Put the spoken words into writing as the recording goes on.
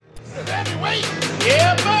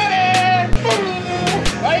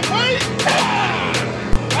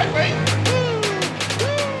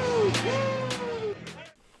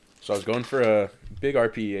So I was going for a big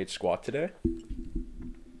RPE8 squat today,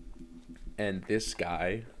 and this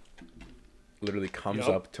guy literally comes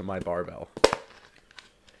up to my barbell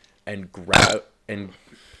and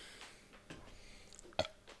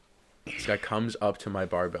this guy comes up to my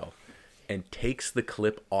barbell and takes the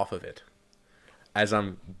clip off of it as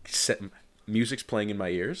music's playing in my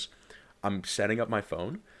ears. I'm setting up my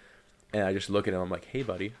phone, and I just look at him. I'm like, "Hey,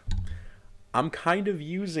 buddy, I'm kind of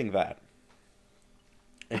using that."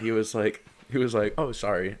 And he was like, "Oh,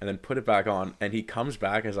 sorry," and then put it back on. And he comes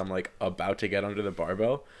back as I'm like about to get under the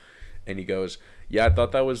barbell, and he goes, "Yeah, I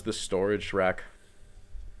thought that was the storage rack."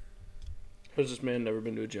 Has this man never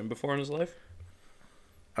been to a gym before in his life?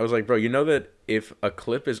 I was like, "Bro, you know that if a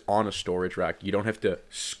clip is on a storage rack, you don't have to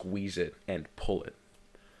squeeze it and pull it."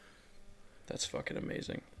 That's fucking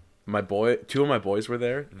amazing. Two of my boys were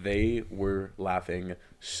there. They were laughing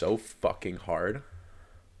so fucking hard.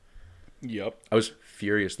 Yep. I was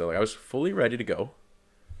furious though. Like, I was fully ready to go.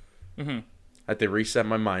 Mm-hmm. I had to reset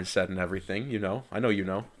my mindset and everything. You know. I know you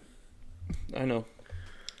know. I know.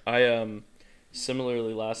 I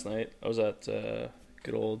similarly last night I was at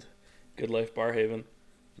good Life Barhaven.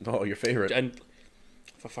 Oh, your favorite. And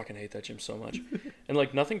I fucking hate that gym so much. And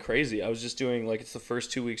like nothing crazy. I was just doing like it's the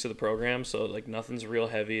first 2 weeks of the program, so like nothing's real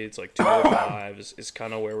heavy. It's like 205 is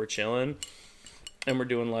kind of where we're chilling, and we're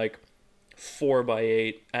doing like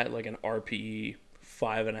 4x8 at like an RPE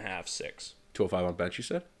 5.5, 6. 205 on bench, you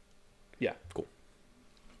said? Yeah. Cool.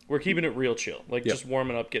 We're keeping it real chill. Like just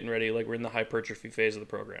warming up, getting ready. Like we're in the hypertrophy phase of the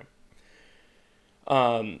program.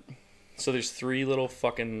 So there's 3 little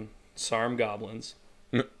fucking SARM goblins.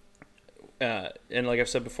 And like I've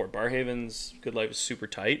said before, Barhaven's Good Life is super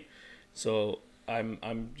tight. So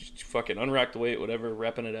I'm fucking unrack the weight, whatever,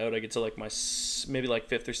 repping it out. I get to like my maybe like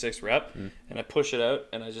 5th or 6th rep, and I push it out,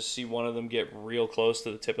 and I just see one of them get real close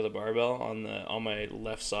to the tip of the barbell on my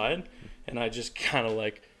left side, and I just kind of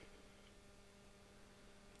like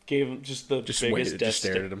gave him just the biggest waited, death just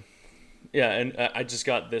stared at him. Yeah, and I just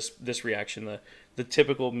got this reaction, the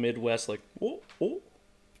typical Midwest like, oh,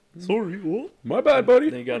 sorry, what? My bad, buddy.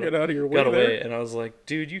 Then he got Get out of your way. Got away, and I was like,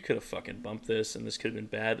 dude, you could have fucking bumped this, and this could have been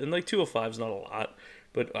bad. And like 205 is not a lot,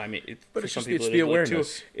 but I mean, for some people, it's the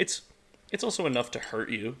awareness. Like it's also enough to hurt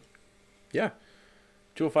you. Yeah,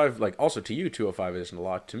 205. Like also to you, 205 isn't a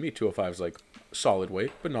lot. To me, 205 is like solid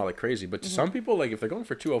weight, but not like crazy. But to some people, like if they're going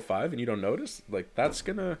for 205 and you don't notice, like it's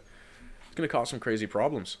gonna cause some crazy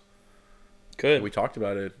problems. Good. We talked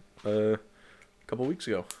about it a couple weeks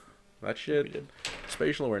ago. That shit. We did.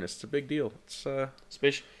 Spatial awareness. It's a big deal. It's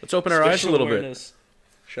let's open our eyes a little bit,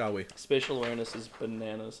 shall we? Spatial awareness is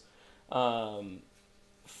bananas.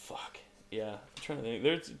 Fuck yeah. I'm trying to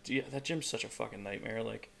think. That gym's such a fucking nightmare.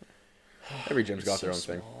 Like every gym's got their own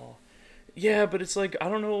thing. Yeah, but it's like I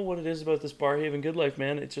don't know what it is about this Barhaven Good Life,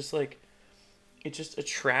 man. It's just like it just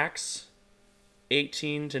attracts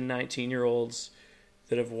 18 to 19-year-olds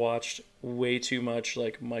that have watched way too much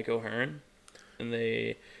like Mike O'Hearn, and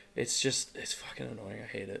it's fucking annoying. I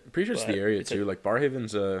hate it. I'm pretty sure it's the area too. Like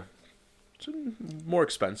Barhaven's it's a more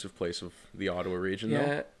expensive place of the Ottawa region. Yeah,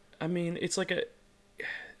 though. I mean it's like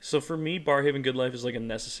so for me, Barhaven Good Life is like a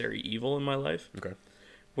necessary evil in my life. Okay.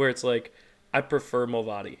 Where it's like I prefer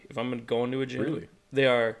Movati. If I'm gonna go into a gym, really? they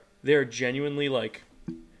are genuinely like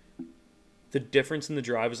the difference in the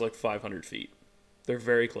drive is like 500 feet. They're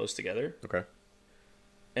very close together. Okay.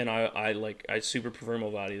 And I super prefer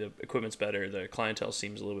Movati. The equipment's better. The clientele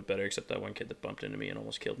seems a little bit better, except that one kid that bumped into me and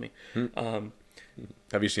almost killed me.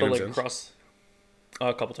 Have you seen him since?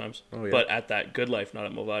 A couple times. Oh, yeah. But at that Good Life, not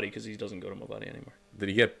at Movati, because he doesn't go to Movati anymore. Did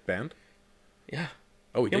he get banned? Yeah.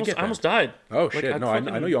 Oh, he did get banned. I almost died. Oh, shit. I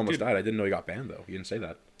know you almost died. I didn't know you got banned, though. You didn't say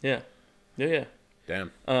that. Yeah. Yeah.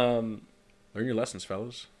 Damn. Learn your lessons,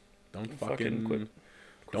 fellas. Don't fucking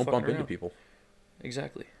don't bump into people.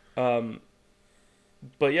 Exactly.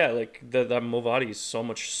 But yeah, like that Movati is so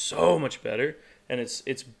much better, and it's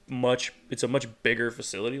a much bigger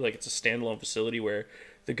facility. Like it's a standalone facility where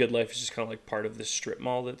the Good Life is just kind of like part of this strip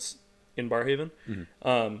mall that's in Barhaven.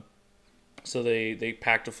 Mm-hmm. So they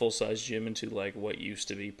packed a full size gym into like what used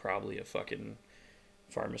to be probably a fucking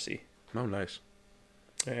pharmacy. Oh, nice.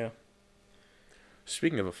 Yeah.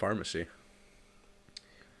 Speaking of a pharmacy,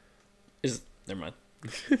 never mind.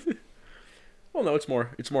 Well, no, it's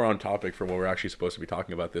more on topic for what we're actually supposed to be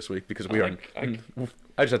talking about this week because we are. I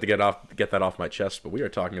just have to get that off my chest, but we are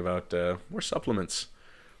talking about more supplements.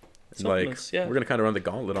 Supplements, yeah. We're gonna kind of run the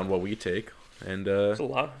gauntlet on what we take, and there's a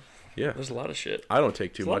lot. Yeah, there's a lot of shit. I don't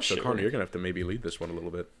take too much, so Connor, you're gonna have to maybe lead this one a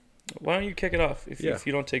little bit. Why don't you kick it off if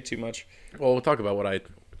you don't take too much? Well, we'll talk about what I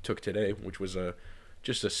took today, which was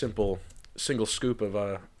just a simple single scoop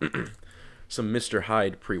of some Mr.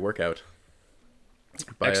 Hyde pre-workout.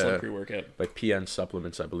 Excellent pre-workout. By PN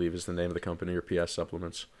Supplements, I believe is the name of the company, or PS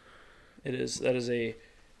Supplements. It is. That is a.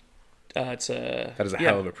 It's a. That is a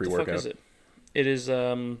hell of a pre-workout. The fuck is it? It is.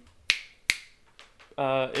 It's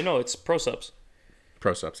ProSubs.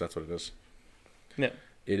 ProSubs, that's what it is. Yeah.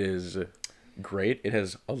 It is great. It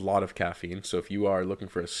has a lot of caffeine, so if you are looking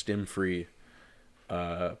for a stim-free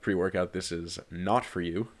pre-workout, this is not for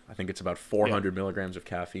you. I think it's about 400 milligrams of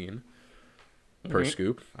caffeine per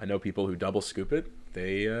scoop. I know people who double scoop it.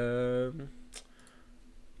 They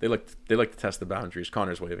like to test the boundaries.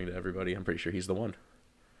 Connor's waving to everybody. I'm pretty sure he's the one.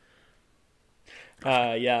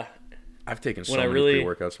 Yeah. I've taken so many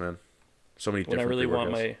pre-workouts, man. So many different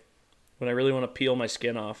pre-workouts. When I really want to peel my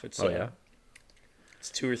skin off, it's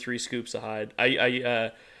it's 2 or 3 scoops of Hyde.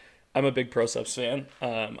 I'm a big ProSubs fan.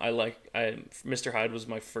 Mr. Hyde was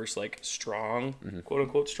my first like strong, quote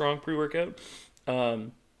unquote strong pre-workout.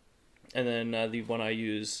 And then the one I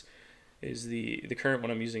use is the current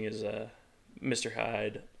one I'm using is Mr.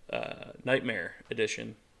 Hyde Nightmare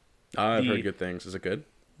Edition. I've heard good things. Is it good?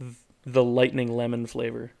 The lightning lemon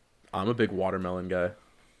flavor. I'm a big watermelon guy.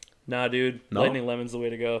 Nah, dude. No? Lightning lemon's the way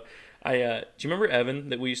to go. Do you remember Evan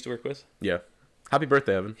that we used to work with? Yeah. Happy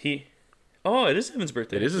birthday, Evan. It is Evan's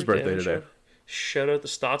birthday. It is his birthday today. Shout out the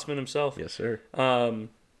Stotsman himself. Yes, sir.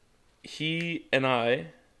 He and I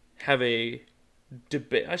have a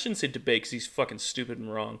debate. I shouldn't say debate because he's fucking stupid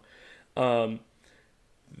and wrong.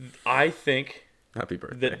 I think happy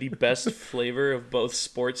birthday. That the best flavor of both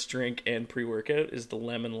sports drink and pre-workout is the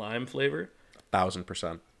lemon lime flavor.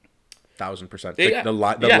 1,000%. 1,000%.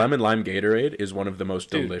 The lemon lime Gatorade is one of the most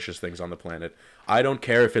delicious things on the planet. I don't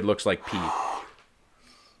care if it looks like pee.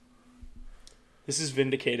 This is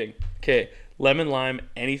vindicating. Okay, lemon lime,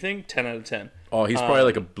 anything, 10 out of 10. Oh, he's probably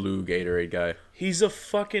like a blue Gatorade guy. He's a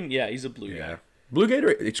blue guy. Blue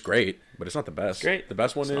Gatorade, it's great, but it's not the best. It's great. The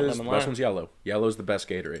best one's yellow. Yellow's the best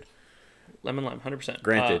Gatorade. Lemon lime, 100%.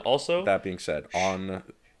 Granted, also, that being said, on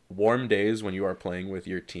warm days when you are playing with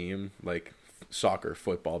your team, like soccer,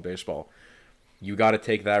 football, baseball, you got to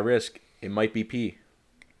take that risk. It might be pee,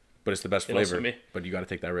 but it's the best flavor. But you got to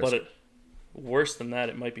take that risk. But worse than that,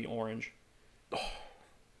 it might be orange. Oh.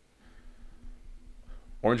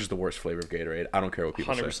 Orange is the worst flavor of Gatorade. I don't care what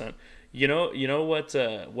people 100%. Say. You know what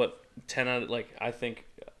 10 out of, like, I think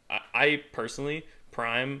I personally,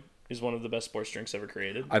 Prime is one of the best sports drinks ever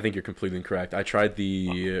created. I think you're completely incorrect. I tried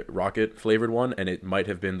the rocket flavored one, and it might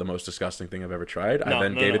have been the most disgusting thing I've ever tried. I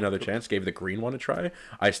then gave it another chance, gave the green one a try.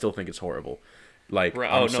 I still think it's horrible. Like,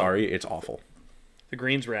 I'm sorry, it's awful. The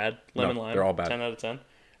green's rad. Lemon lime. They're all bad. 10 out of 10.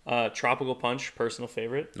 Tropical Punch, personal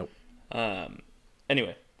favorite. Nope.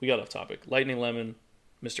 Anyway, we got off topic. Lightning Lemon,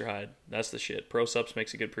 Mr. Hyde. That's the shit. ProSubs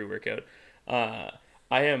makes a good pre-workout. I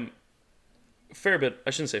am fair bit. I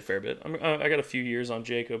shouldn't say fair bit. I got a few years on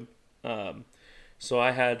Jacob. So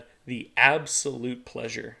I had the absolute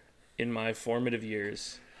pleasure in my formative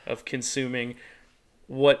years of consuming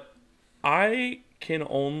what I can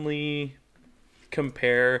only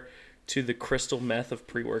compare to the crystal meth of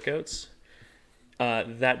pre-workouts.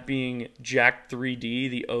 That being Jack 3D,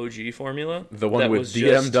 the OG formula. The one with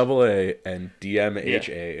DMAA and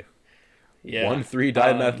DMHA. Yeah.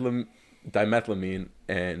 1,3-dimethylamine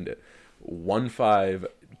and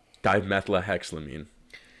 1,5-dimethylhexylamine.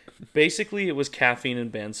 Basically, it was caffeine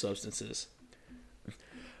and banned substances.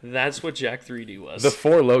 That's what Jack 3D was. The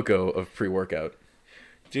Four Loko of pre-workout.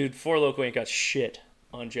 Dude, Four Loko ain't got shit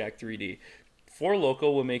on Jack 3D. Four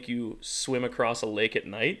Loko will make you swim across a lake at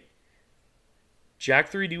night.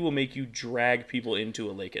 Jack 3D will make you drag people into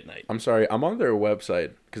a lake at night. I'm sorry, I'm on their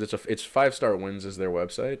website because it's 5-Star Wins is their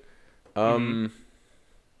website. You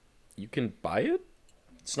can buy it?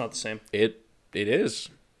 It's not the same. It is.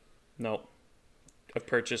 No. I've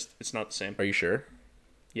purchased. It's not the same. Are you sure?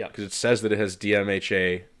 Yeah. Because it says that it has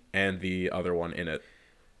DMHA and the other one in it.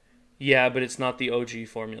 Yeah, but it's not the OG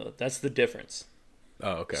formula. That's the difference.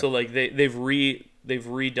 Oh, okay. So like they've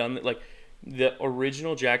redone it. Like the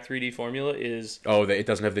original Jack 3D formula is. Oh, it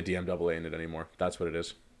doesn't have the DMAA in it anymore. That's what it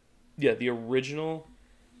is. Yeah, the original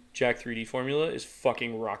Jack 3D formula is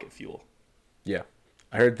fucking rocket fuel. Yeah,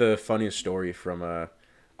 I heard the funniest story from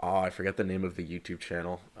I forget the name of the YouTube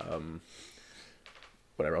channel.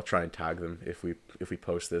 Whatever, I'll try and tag them if we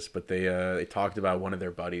post this. But they talked about one of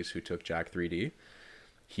their buddies who took Jack 3D.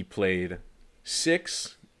 He played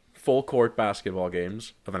 6 full court basketball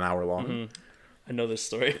games of an hour long. Mm-hmm. I know this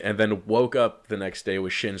story. And then woke up the next day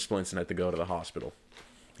with shin splints and had to go to the hospital.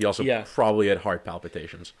 He also probably had heart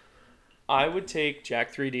palpitations. I would take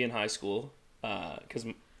Jack 3D in high school because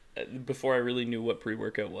before I really knew what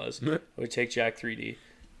pre-workout was, I would take Jack 3D.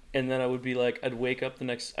 and then I would be like, I'd wake up the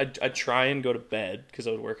next. I'd try and go to bed because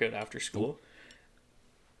I would work out after school.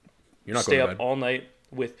 You're not stay going to up bed. all night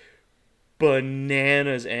with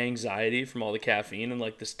bananas anxiety from all the caffeine and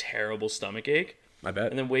like this terrible stomach ache. I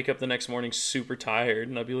bet. And then wake up the next morning super tired,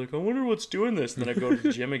 and I'd be like, I wonder what's doing this. And then I'd go to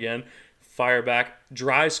the gym again, fire back,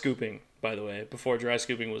 dry scooping, by the way, before dry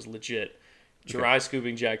scooping was legit. Dry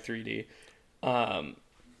scooping Jack 3D. And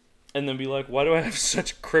then be like, why do I have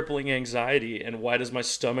such crippling anxiety, and why does my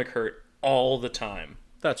stomach hurt all the time?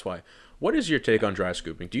 That's why. What is your take on dry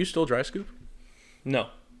scooping? Do you still dry scoop? No.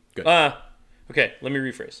 Good. Okay, let me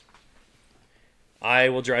rephrase. I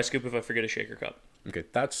will dry scoop if I forget a shaker cup. Okay,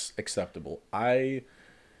 that's acceptable. I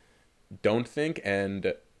don't think,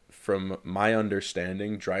 and from my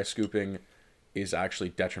understanding, dry scooping is actually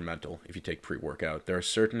detrimental if you take pre-workout. There are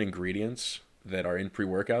certain ingredients that are in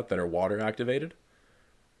pre-workout that are water activated.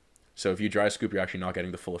 So if you dry scoop, you're actually not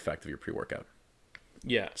getting the full effect of your pre-workout.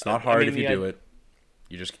 Yeah. It's not hard if you do it.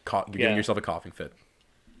 You just you're giving yourself a coughing fit.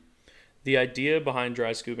 The idea behind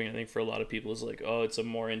dry scooping, I think, for a lot of people is like, oh, it's a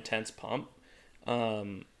more intense pump.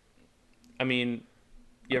 I mean,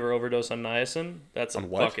 you ever overdose on niacin? That's on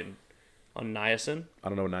what? On niacin. I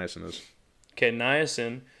don't know what niacin is. Okay,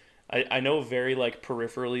 niacin. I know very like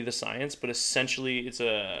peripherally the science, but essentially it's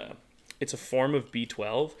a form of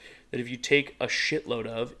B12 that if you take a shitload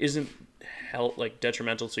of isn't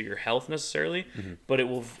detrimental to your health necessarily, but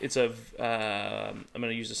it's I'm going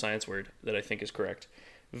to use a science word that I think is correct.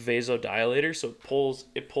 Vasodilator, so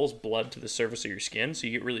it pulls blood to the surface of your skin, so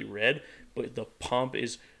you get really red, but the pump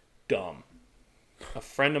is dumb. A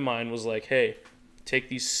friend of mine was like, hey, take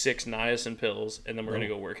these 6 niacin pills and then we're going to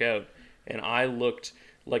go work out. And I looked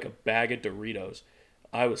like a bag of Doritos.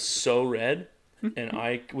 I was so red, and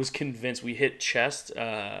I was convinced we hit chest.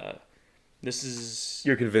 You're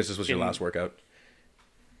convinced this was your last workout?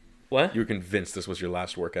 What? You were convinced this was your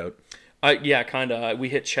last workout? Yeah, kind of. We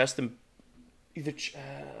hit chest and it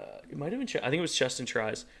might have been chest. I think it was chest and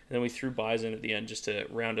tries, and then we threw buys in at the end just to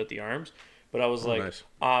round out the arms. But I was nice.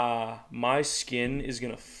 My skin is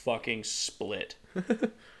gonna fucking split.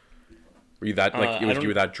 Were you that you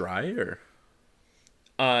were that dry or?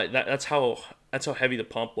 That's how heavy the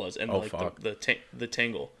pump was, and the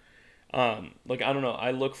tingle. I don't know.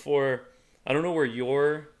 I don't know where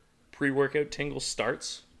your pre-workout tingle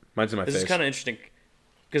starts. Mine's in my face. This is kind of interesting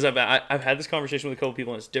because I've had this conversation with a couple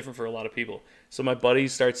people, and it's different for a lot of people. So my buddy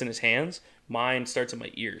starts in his hands. Mine starts in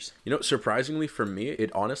my ears. You know, surprisingly for me,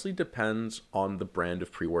 it honestly depends on the brand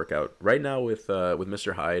of pre-workout. Right now with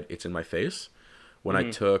Mr. Hyde, it's in my face. When I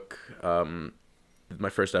took my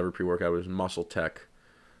first ever pre-workout, was Muscle Tech,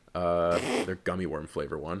 their gummy worm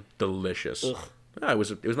flavor one, delicious. Yeah, it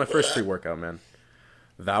was my first pre-workout, man.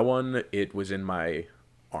 That one, it was in my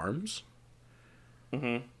arms.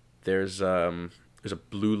 There's a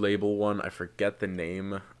Blue Label one, I forget the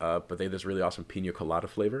name, but they have this really awesome pina colada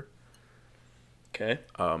flavor. Okay.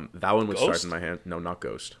 That one would start in my hand. No, not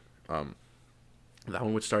Ghost. That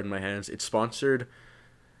one would start in my hands. It's sponsored.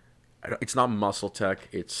 It's not Muscle Tech.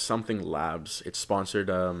 It's something Labs. It's sponsored.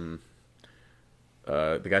 The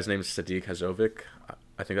guy's name is Sadiq Hazovic.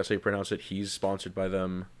 I think that's how you pronounce it. He's sponsored by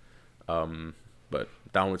them. But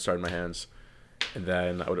that one would start in my hands. And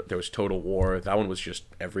then there was Total War. That one was just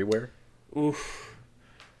everywhere. Oof.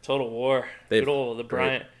 Total War. Good old the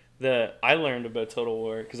Bryant. I learned about Total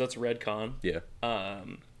War because that's Redcon. Yeah.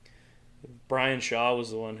 Brian Shaw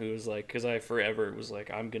was the one who was like, because I forever was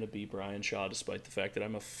like, I'm gonna be Brian Shaw despite the fact that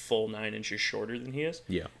I'm a full 9 inches shorter than he is.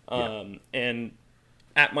 Yeah. And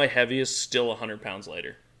at my heaviest, still 100 pounds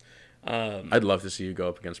lighter. I'd love to see you go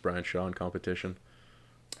up against Brian Shaw in competition.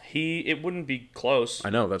 It wouldn't be close. I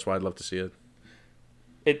know, that's why I'd love to see it.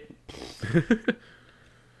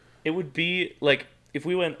 It would be like if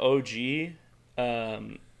we went OG,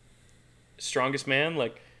 strongest man,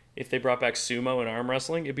 like if they brought back sumo and arm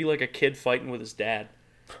wrestling, it'd be like a kid fighting with his dad.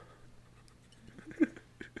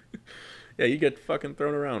 Yeah, you get fucking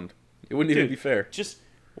thrown around. It wouldn't even be fair. Just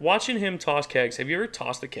watching him toss kegs. Have you ever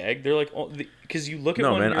tossed a keg? They're like, because you look at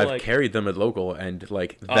one. No, man, and you're I've carried them at local, and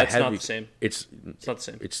like it's not the same. It's not the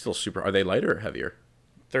same. It's still super. Are they lighter or heavier?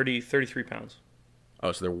 33 pounds.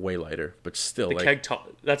 Oh, so they're way lighter, but still.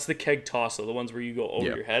 That's the keg toss, though. The ones where you go over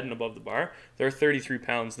your head and above the bar. They're 33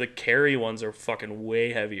 pounds. The carry ones are fucking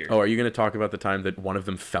way heavier. Oh, are you going to talk about the time that one of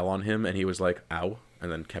them fell on him and he was like, ow,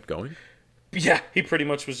 and then kept going? Yeah, he pretty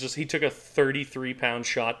much he took a 33-pound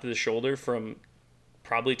shot to the shoulder from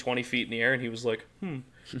probably 20 feet in the air, and he was like, and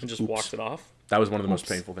just walked it off. That was one of the most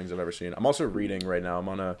painful things I've ever seen. I'm also reading right now. I'm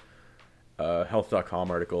on a health.com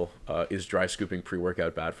article, is dry scooping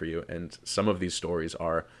pre-workout bad for you? And some of these stories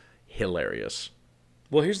are hilarious.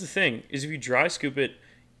 Well, here's the thing, is if you dry scoop it,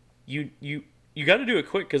 you got to do it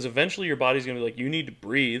quick because eventually your body's gonna be like, you need to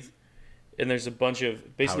breathe, and there's a bunch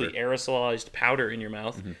of basically Powder. aerosolized powder in your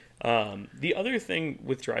mouth. The other thing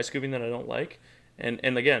with dry scooping that I don't like, and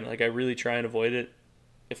again, like I really try and avoid it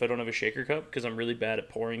if I don't have a shaker cup because I'm really bad at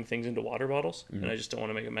pouring things into water bottles, and I just don't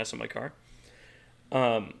want to make a mess in my car.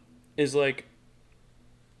 Is like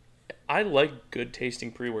I like good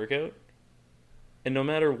tasting pre-workout, and no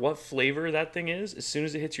matter what flavor that thing is, as soon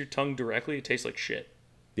as it hits your tongue directly, it tastes like shit.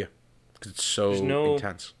 Yeah, because it's so There's no-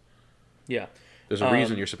 intense. Yeah. There's a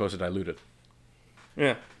reason you're supposed to dilute it.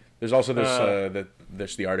 Yeah. There's also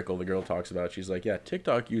this the article the girl talks about. She's like, yeah,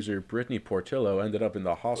 TikTok user Brittany Portillo ended up in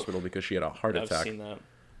the hospital because she had a heart I've attack. seen that.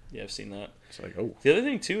 Yeah, I've seen that. It's like, oh, The other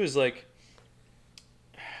thing too is like,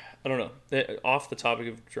 I don't know. Off the topic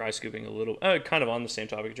of dry scooping a little, kind of on the same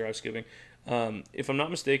topic of dry scooping. If I'm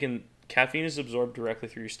not mistaken, caffeine is absorbed directly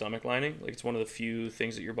through your stomach lining. Like it's one of the few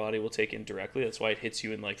things that your body will take in directly. That's why it hits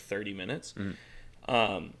you in like 30 minutes.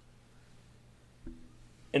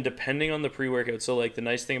 And depending on the pre-workout, so like the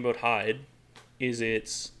nice thing about Hyde is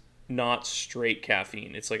it's not straight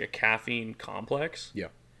caffeine. It's like a caffeine complex. yeah,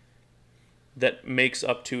 That makes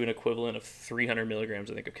up to an equivalent of 300 milligrams,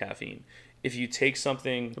 I think, of caffeine. If you take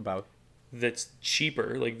something about that's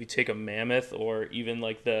cheaper, like if you take a Mammoth or even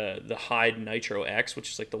like the Hyde Nitro X, which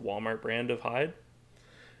is like the Walmart brand of Hyde,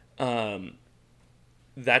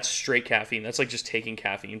 that's straight caffeine. That's like just taking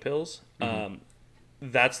caffeine pills.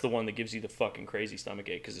 That's the one that gives you the fucking crazy stomach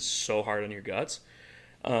ache because it's so hard on your guts.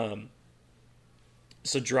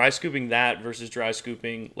 So dry scooping that versus dry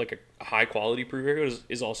scooping like a high quality pre-workout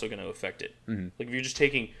is also going to affect it. Like if you're just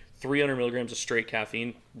taking 300 milligrams of straight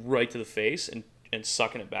caffeine right to the face and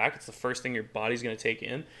sucking it back, it's the first thing your body's going to take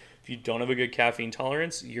in. If you don't have a good caffeine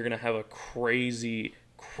tolerance, you're going to have a crazy,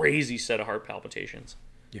 crazy set of heart palpitations.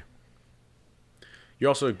 you're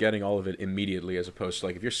also getting all of it immediately as opposed to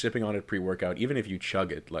like if you're sipping on it pre-workout, even if you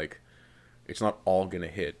chug it, like it's not all gonna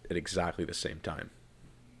hit at exactly the same time.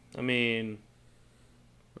 I mean,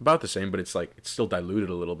 About the same, but it's like it's still diluted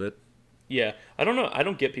a little bit. yeah, I don't know. I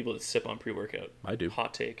don't get people that sip on pre-workout. I do.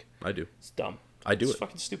 Hot take. I do. It's dumb. I do It's it.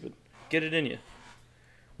 fucking stupid. Get it in you.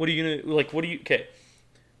 What are you gonna like? What do you? Okay.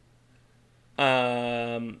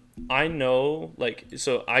 I know, like,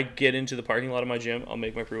 so I get into the parking lot of my gym. I'll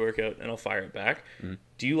make my pre-workout and I'll fire it back.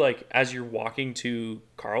 Do you like as you're walking to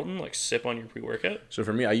Carlton, like, sip on your pre-workout? So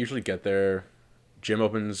for me, I usually get there. Gym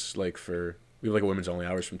opens like we have like a women's only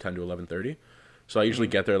hours from 10 to 11:30. So I usually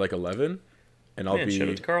get there like 11, and I'll Man, be shout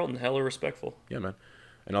out to Carlton. Hella respectful. yeah, man,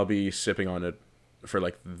 and I'll be sipping on it for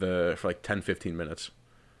like 10, 15 minutes.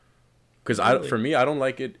 Because Really? for me, I don't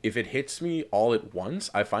like it if it hits me all at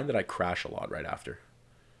once. I find that I crash a lot right after.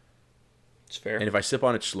 It's fair. And if I sip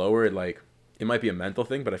on it slower, it might be a mental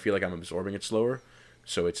thing, but I feel like I'm absorbing it slower,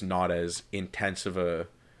 so it's not as intense of a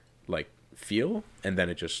like feel, and then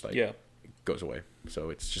it just like Yeah. goes away.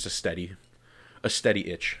 So it's just a steady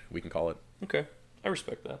itch, we can call it. Okay. I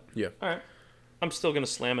respect that. Yeah. All right. I'm still going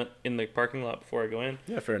to slam it in the parking lot before I go in.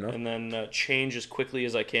 Yeah, fair enough. And then change as quickly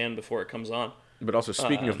as I can before it comes on. But also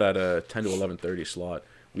speaking of that 10 to 11:30 slot,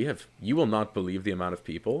 you will not believe the amount of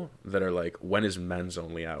people that are like, when is men's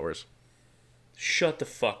only hours? Shut the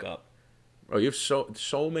fuck up. Oh, you have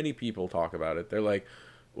so many people talk about it. They're like,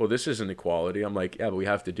 well, this isn't equality. I'm like, yeah, but we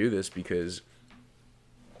have to do this because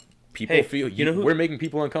people Hey, feel you know who- we're making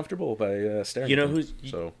people uncomfortable by staring. You know at them. who's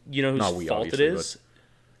So you know not whose we, fault it obviously, is?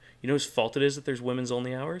 You know whose fault it is that there's women's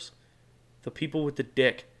only hours? The people with the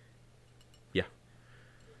dick. Yeah.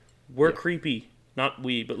 We're Yeah. creepy. Not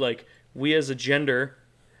we, but like we as a gender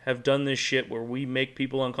have done this shit where we make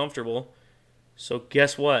people uncomfortable. So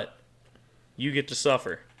guess what? You get to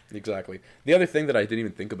suffer. Exactly. The other thing that I didn't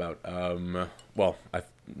even think about, well, I've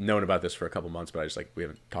known about this for a couple months, but we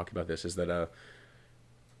haven't talked about this, is that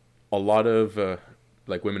a lot of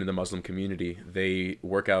like women in the Muslim community, they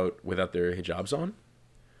work out without their hijabs on,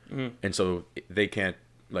 and so they can't,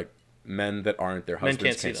 like, men that aren't their Men husbands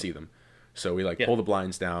can't can't see see them. So we pull the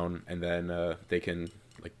blinds down, and then they can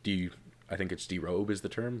like I think it's derobe is the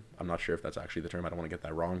term. I'm not sure if that's actually the term. I don't want to get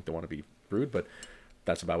that wrong. Don't want to be rude, but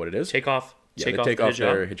that's about what it is. Take off. Yeah, take they off take the off hijab.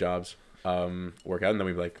 their hijabs, work out, and then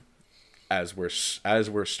we as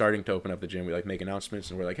we're starting to open up the gym, we make announcements,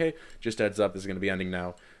 and we're like, hey, just heads up, this is going to be ending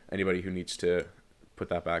now. Anybody who needs to put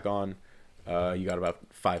that back on, you got about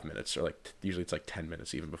 5 minutes, or usually it's 10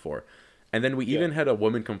 minutes even before. And then we even had a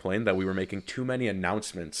woman complain that we were making too many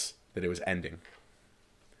announcements that it was ending.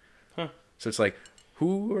 Huh. So it's like,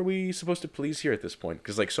 who are we supposed to please here at this point?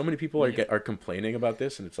 Because so many people are complaining about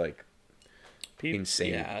this, and it's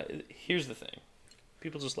insane. Yeah, here's the thing.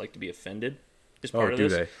 People just like to be offended. Is part of do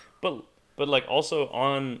this. they? But also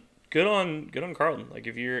on good on Carlton. Like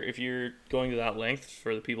if you're going to that length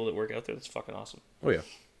for the people that work out there, that's fucking awesome. Oh yeah,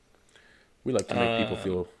 we like to make people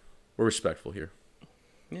feel we're respectful here.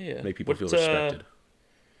 Yeah. Make people feel respected.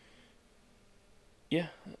 Yeah,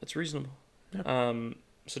 that's reasonable. Yeah.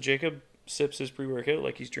 So Jacob sips his pre-workout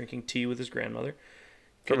like he's drinking tea with his grandmother.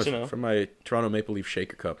 Good to know. From my Toronto Maple Leaf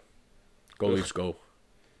shaker cup. Go Leafs, go.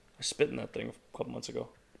 I spit in that thing a couple months ago.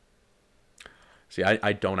 See,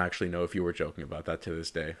 I don't actually know if you were joking about that to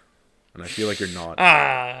this day. And I feel like you're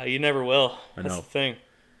not. You never will. I know. That's the thing.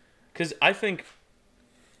 Because I think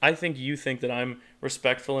you think that I'm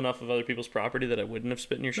respectful enough of other people's property that I wouldn't have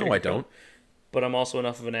spit in your shaker cup. No, I don't. But I'm also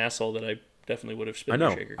enough of an asshole that I definitely would have spit I in your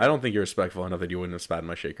know. shaker cup. I don't think you're respectful enough that you wouldn't have spat in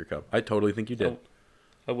my shaker cup. I totally think you did.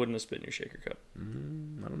 I wouldn't have spit in your shaker cup.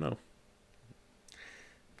 I don't know.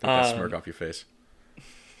 Take that smirk off your face.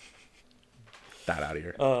 That out of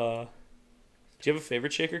here. Do you have a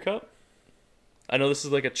favorite shaker cup? I know this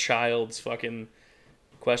is like a child's fucking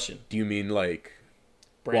question. Do you mean like...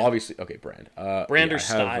 Brand. Well, obviously... Okay, brand. Brand or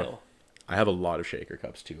style? I have a lot of shaker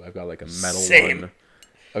cups, too. I've got like a metal Same. one.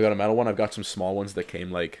 I've got a metal one. I've got some small ones that came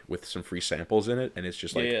like with some free samples in it. And it's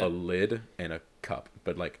just like a lid and a cup.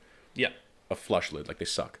 But like... Yeah. A flush lid. Like they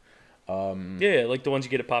suck. Yeah, like the ones you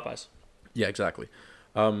get at Popeyes. Yeah, exactly.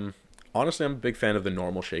 Honestly, I'm a big fan of the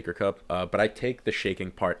normal shaker cup, but I take the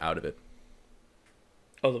shaking part out of it.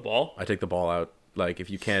 Oh, the ball? I take the ball out. Like, if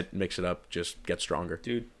you can't mix it up, just get stronger.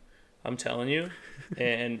 Dude, I'm telling you,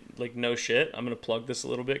 and like no shit, I'm going to plug this a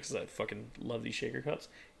little bit because I fucking love these shaker cups.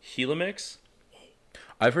 Gila Mix.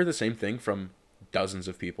 I've heard the same thing from dozens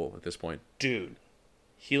of people at this point. Dude,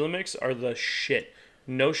 Gila Mix are the shit.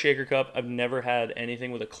 No shaker cup. I've never had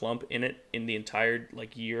anything with a clump in it in the entire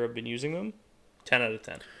like year I've been using them. 10 out of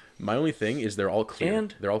 10. My only thing is they're all clear.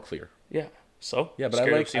 And they're all clear. Yeah. So? Yeah, but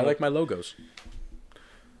I like my logos.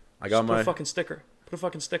 I got Put a fucking sticker. Put a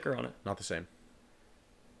fucking sticker on it. Not the same.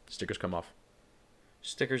 Stickers come off.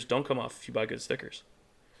 Stickers don't come off if you buy good stickers.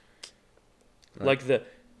 Right.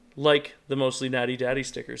 Like the mostly Natty Daddy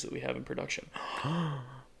stickers that we have in production.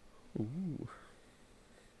 Ooh.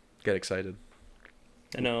 Get excited.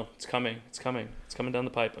 I know. It's coming. It's coming. It's coming down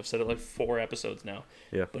the pipe. I've said it like 4 episodes now.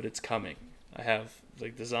 Yeah. But it's coming. I have,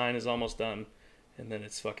 like, design is almost done. And then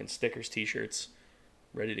it's fucking stickers, t-shirts,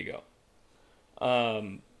 ready to go.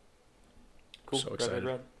 Cool. So excited.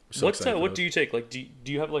 Red. So excited What do you take? Like, do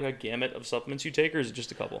you have, like, a gamut of supplements you take, or is it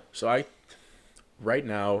just a couple? So right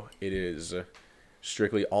now, it is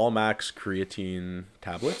strictly all max creatine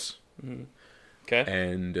tablets. Mm-hmm. Okay.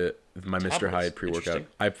 And my Mr. Hyde pre-workout.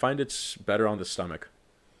 I find it's better on the stomach.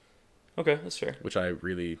 Okay, that's fair. Which I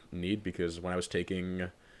really need because when I was taking,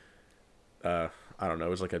 I don't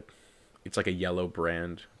know, it's like a yellow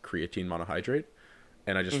brand creatine monohydrate,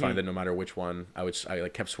 and I just find that no matter which one, I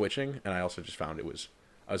like kept switching, and I also just found I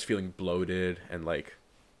was feeling bloated and like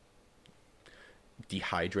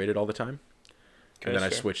dehydrated all the time. Okay, and then I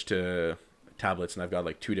switched to tablets, and I've got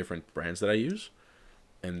like 2 different brands that I use,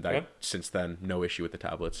 and since then no issue with the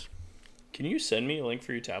tablets. Can you send me a link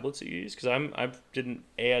for your tablets that you use? Because I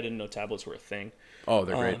didn't know tablets were a thing. Oh,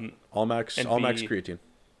 they're great. All max creatine.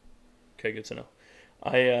 Okay, good to know.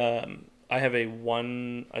 I have I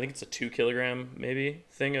think it's a 2 kilogram maybe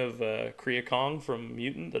thing of Creacong from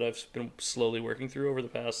Mutant that I've been slowly working through over the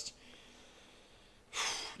past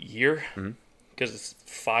year because it's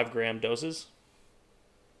 5 gram doses,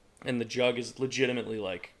 and the jug is legitimately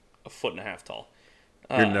like a 1.5 feet tall.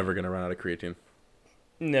 You're never gonna run out of creatine.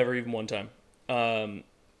 Never even one time. But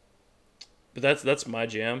that's my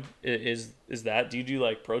jam. Is that? Do you do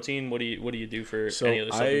like protein? What do you do for any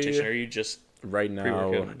other supplementation? Or are you just right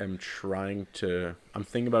now? I'm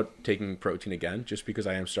thinking about taking protein again, just because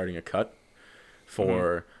I am starting a cut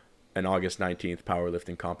for an August 19th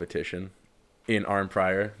powerlifting competition in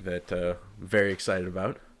Arnprior that very excited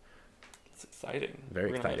about. It's exciting.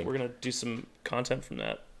 Very exciting. We're gonna do some content from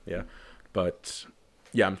that. Yeah, but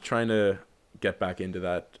yeah, I'm trying to get back into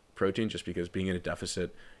that protein just because being in a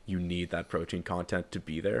deficit, you need that protein content to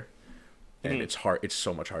be there, and it's hard. It's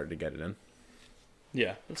so much harder to get it in.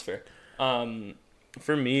 Yeah, that's fair.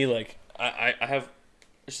 For me, like I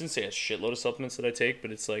shouldn't say a shitload of supplements that I take,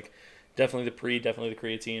 but it's like definitely the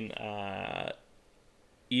creatine,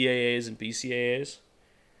 EAAs and BCAAs.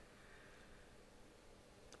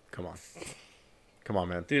 Come on,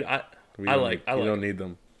 man. Dude, You don't need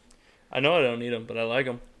them. I know I don't need them, but I like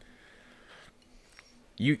them.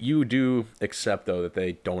 You do accept though that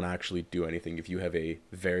they don't actually do anything if you have a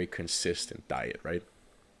very consistent diet, right?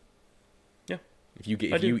 Yeah. If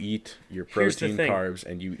you eat your protein, carbs,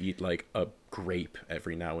 and you eat like a grape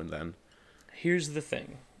every now and then. Here's the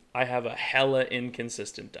thing. I have a hella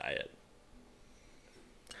inconsistent diet.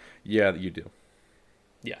 Yeah, you do.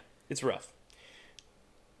 Yeah, it's rough.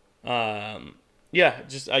 Yeah,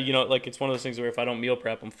 just like it's one of those things where if I don't meal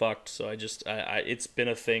prep, I'm fucked. So it's been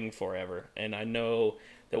a thing forever, and I know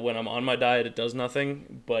that when I'm on my diet, it does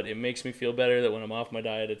nothing, but it makes me feel better that when I'm off my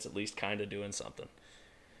diet, it's at least kind of doing something.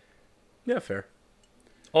 Yeah, fair.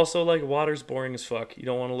 Also, like, water's boring as fuck. You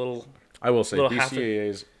don't want a little. I will say little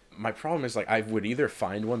BCAAs. My problem is like I would either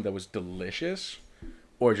find one that was delicious,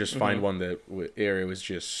 or just find one that it was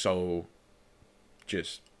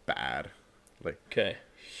just bad. Like, okay,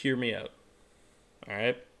 hear me out. All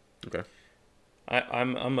right. okay.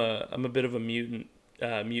 I'm a bit of a mutant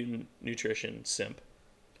nutrition simp.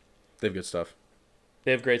 They have good stuff.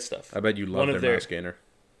 They have great stuff. I bet you love their mouse gainer.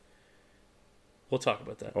 We'll talk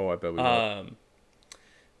about that. Oh, I bet we will.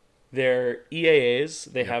 Their EAAs,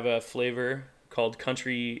 they have a flavor called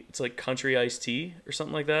country. It's like country iced tea or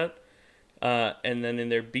something like that. And then in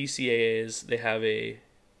their BCAAs, they have a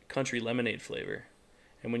country lemonade flavor.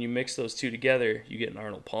 And when you mix those two together, you get an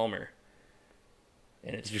Arnold Palmer.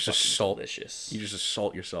 And it's delicious. You just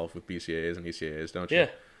assault yourself with BCAAs and ECAAs, don't you? Yeah.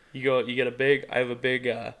 You get I have a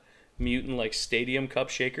big mutant like stadium cup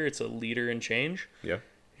shaker. It's a liter and change. Yeah.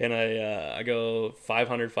 And I go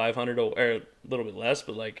 500 or a little bit less,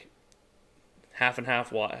 but like half and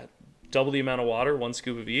half, double the amount of water, 1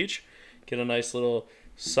 scoop of each. Get a nice little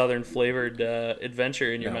southern flavored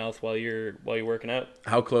adventure in your mouth while you're working out.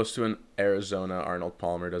 How close to an Arizona Arnold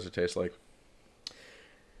Palmer does it taste like?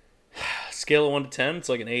 Scale of 1 to 10, it's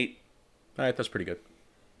like an 8. All right, that's pretty good.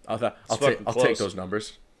 I'll take those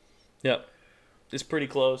numbers. Yep, it's pretty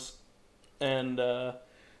close. And the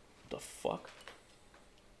fuck.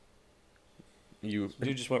 Some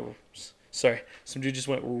dude just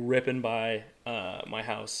went ripping by my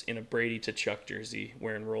house in a Brady to Chuck jersey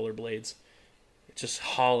wearing rollerblades. Just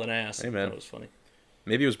hauling ass. Hey, man. That was funny.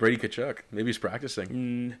 Maybe it was Brady Kachuk. Maybe he's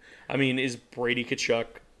practicing. I mean, is Brady Kachuk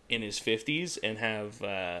in his 50s and have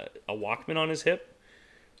a Walkman on his hip?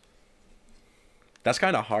 That's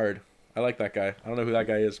kind of hard. I like that guy. I don't know who that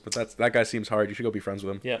guy is, but that guy seems hard. You should go be friends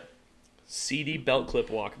with him. Yeah. CD belt clip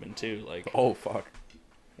Walkman, too. Like. Oh, fuck.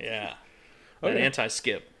 Yeah. That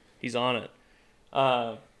anti-skip. He's on it.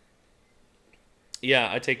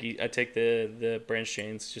 Yeah, I take the branch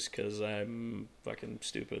chains just because I'm fucking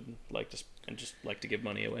stupid. And just like to give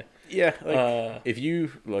money away. Yeah,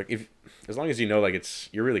 like if as long as you know, like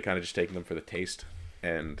you're really kind of just taking them for the taste,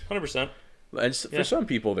 and 100%. And for some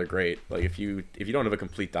people, they're great. Like if you don't have a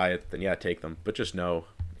complete diet, then yeah, take them. But just know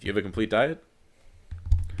if you have a complete diet,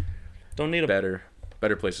 don't need better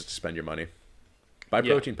places to spend your money. Buy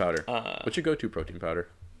protein powder. What's your go-to protein powder?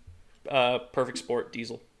 Perfect Sport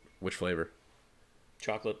Diesel. Which flavor?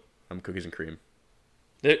 Chocolate. I'm cookies and cream.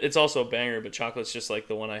 It's also a banger, but chocolate's just like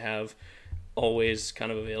the one I have always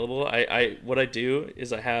kind of available. What I do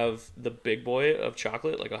is I have the big boy of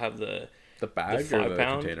chocolate. Like I'll have the bag the 5 or the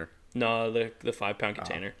pound container. No, the 5 pound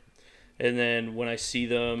container. And then when I see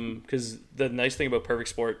them, because the nice thing about Perfect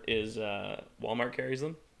Sport is Walmart carries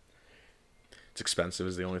them. It's expensive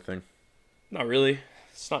is the only thing. Not really.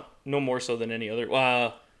 It's not no more so than any other.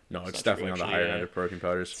 No, it's definitely on the higher end of protein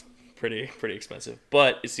powders. Pretty expensive,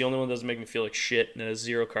 but it's the only one that doesn't make me feel like shit, and it has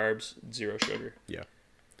 0 carbs, 0 sugar. Yeah,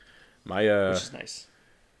 which is nice.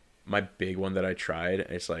 My big one that I tried,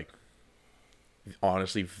 it's like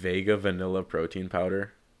honestly Vega vanilla protein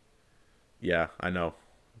powder. Yeah, I know,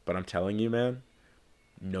 but I'm telling you, man,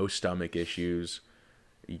 no stomach issues.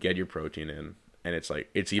 You get your protein in, and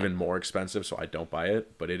it's even more expensive, so I don't buy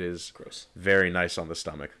it, but it is gross. Very nice on the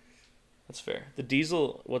stomach. That's fair. The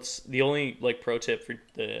diesel, what's the only like pro tip for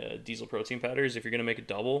the diesel protein powder is if you're gonna make a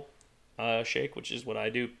double shake, which is what I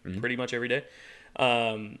do pretty much every day.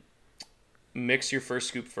 Mix your first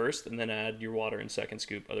scoop first, and then add your water in second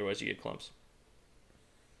scoop. Otherwise, you get clumps.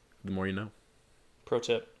 The more you know. Pro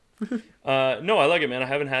tip. No, I like it, man.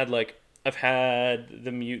 I've had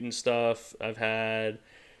the mutant stuff. I've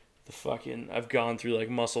gone through like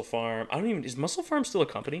Muscle Farm. Is Muscle Farm still a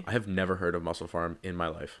company? I have never heard of Muscle Farm in my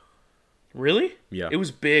life. Really? Yeah. It was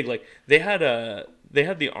big. Like they had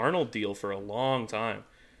the Arnold deal for a long time.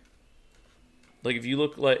 Like if you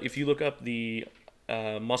look up the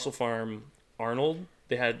Muscle Farm Arnold,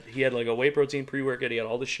 he had like a whey protein pre-workout. He had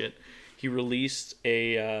all this shit. He released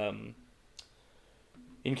a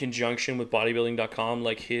in conjunction with bodybuilding.com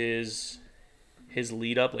like his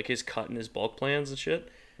lead up, like his cut and his bulk plans and shit.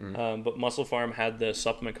 But Muscle Farm had the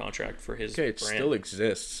supplement contract for his brand. Still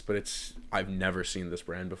exists, but I've never seen this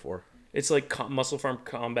brand before. It's like Muscle Farm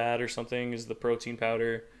Combat or something is the protein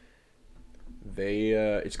powder.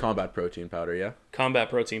 It's Combat protein powder, yeah? Combat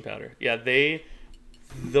protein powder. Yeah, the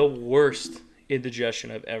worst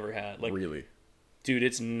indigestion I've ever had. Like really? Dude,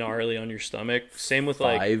 it's gnarly on your stomach. Same with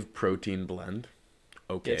like 5 protein blend.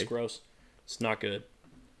 yeah, Okay. it's gross. It's not good.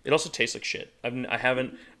 It also tastes like shit. I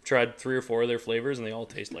haven't tried 3 or 4 of their flavors, and they all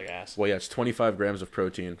taste like ass. Well, yeah, it's 25 grams of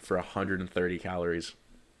protein for 130 calories.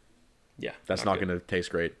 Yeah, That's not going to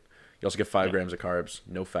taste great. You also get 5 grams of carbs,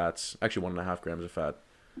 no fats. Actually, 1.5 grams of fat,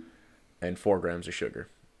 and 4 grams of sugar.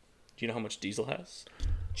 Do you know how much diesel has?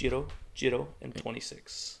 Giro, and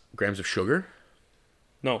 26. Grams of sugar?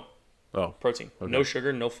 No, Oh, protein. okay. No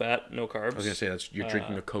sugar, no fat, no carbs. I was gonna say you're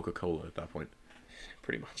drinking a Coca-Cola at that point.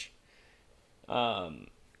 Pretty much.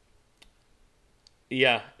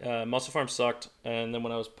 Yeah, Muscle Farm sucked, and then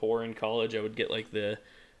when I was poor in college, I would get like the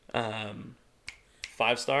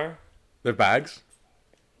 5-star. The bags?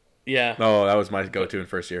 Yeah, Oh, that was my go-to in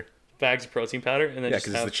first year. bags of protein powder, and then Yeah, just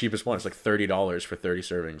because it's the cheapest one. It's like $30 for 30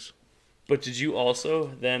 servings. But did you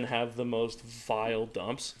also then have the most vile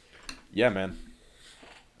dumps? Yeah, man.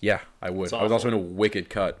 Yeah, I would. It's I was also in awful. a wicked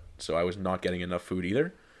cut, so I was not getting enough food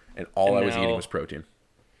either, and all I was eating was protein.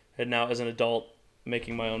 And now, as an adult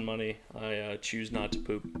making my own money, I choose not to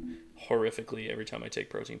poop horrifically every time I take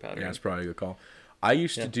protein powder. Yeah, it's probably a good call. I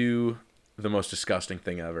used to do the most disgusting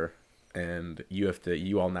thing ever, and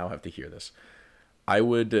you all now have to hear this. I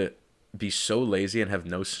would be so lazy and have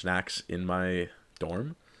no snacks in my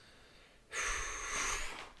dorm.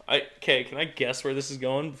 Okay, can I guess where this is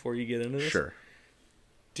going before you get into this? Sure.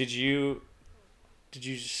 Did you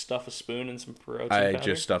just stuff a spoon in some protein I powder?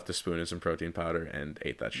 just stuffed a spoon in some protein powder and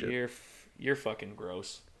ate that shit. You're fucking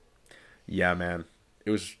gross. Yeah, man.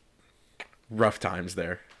 It was rough times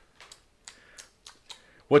there.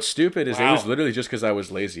 What's stupid is it was literally just because I was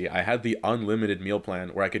lazy. I had the unlimited meal plan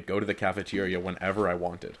where I could go to the cafeteria whenever I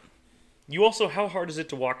wanted. You also, how hard is it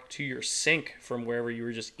to walk to your sink from wherever you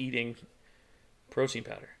were just eating protein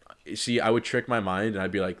powder? See, I would trick my mind and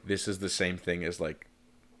I'd be like, this is the same thing as like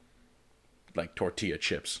tortilla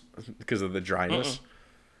chips because of the dryness.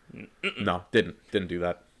 No, didn't do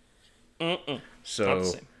that. So Not the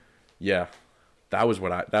same. yeah, that was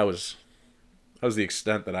the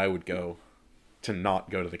extent that I would go to not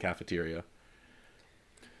go to the cafeteria.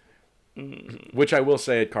 Which I will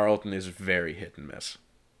say at Carleton is very hit and miss.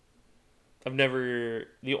 I've never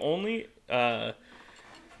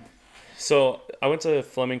so I went to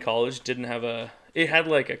Fleming College, it had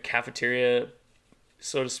like a cafeteria,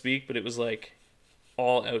 so to speak, but it was like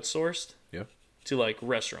all outsourced Yeah. to like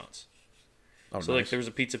restaurants. Oh, So like there was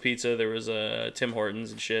a pizza, there was a Tim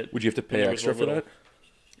Hortons and shit. Would you have to And pay there was extra a for little- that?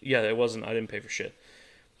 Yeah, I didn't pay for shit.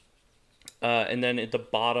 And then at the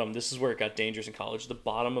bottom, this is where it got dangerous in college. The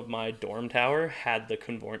bottom of my dorm tower had the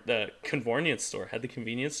convenience store, had the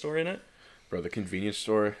convenience store in it. Bro, the convenience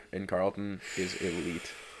store in Carleton is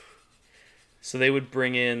elite. So they would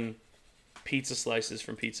bring in pizza slices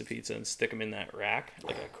from Pizza and stick them in that rack,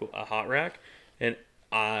 like a hot rack. And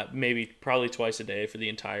probably twice a day for the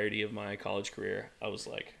entirety of my college career, I was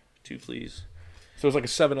like, 2 please. So it's like a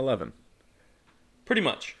 7-Eleven. Pretty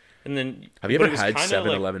much. And then Have you but ever it was had kinda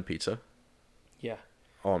 7-Eleven pizza? Yeah.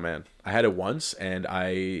 Oh, man. I had it once, and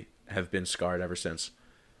I have been scarred ever since.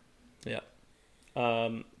 Yeah.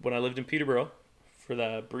 When I lived in Peterborough for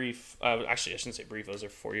that brief, actually I shouldn't say brief, I was there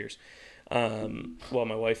for 4 years. While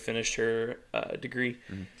my wife finished her degree,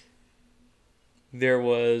 there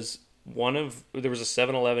was a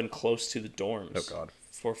 7-Eleven close to the dorms. Oh, God.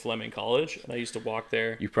 For Fleming College, and I used to walk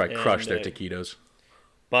there. You probably crushed their taquitos.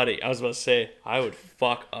 Buddy, I was about to say I would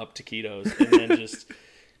fuck up taquitos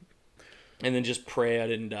and then just pray I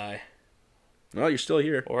didn't die. Well, you're still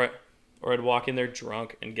here. Or I'd walk in there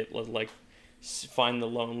drunk and get like find the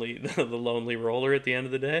lonely roller at the end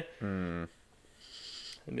of the day. And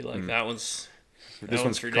be like, this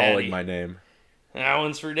one's for calling Daddy. my name. That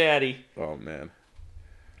one's for Daddy. Oh, man.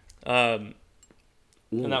 And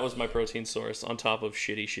that was my protein source on top of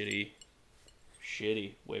shitty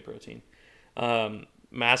whey protein.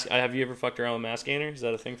 Have you ever fucked around with mass gainer? Is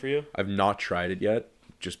that a thing for you? I've not tried it yet,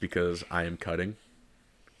 just because I am cutting.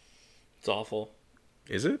 It's awful.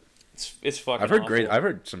 Is it? It's fucking. I've heard awful. I've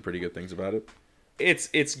heard some pretty good things about it.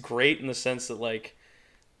 It's great in the sense that like,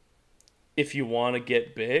 if you want to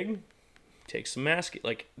get big, take some mass.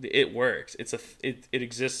 Like it works. It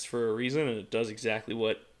exists for a reason and it does exactly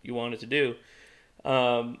what you want it to do.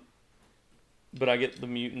 But I get the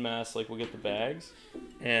mutant mass. Like we'll get the bags,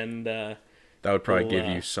 and that would probably give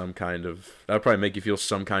you some kind of. That would probably make you feel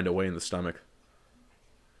some kind of way in the stomach.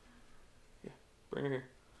 Yeah, bring her here.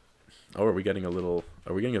 Oh, are we getting a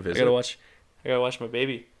visit? I gotta watch my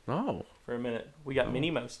baby. Oh. For a minute. We got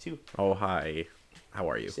Minnie Mouse too. Oh, hi. How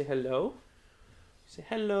are you? Say hello. Say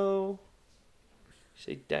hello.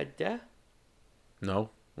 Say dada. No,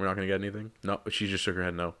 we're not gonna get anything. No, she just shook her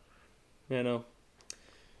head. No. Yeah, no.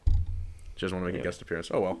 She doesn't want to make a Yeah. guest appearance.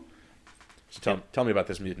 Oh well. So tell me about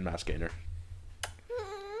this mutant mass gainer.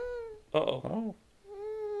 Uh-oh. Oh.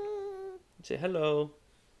 Say hello.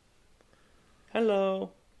 Hello.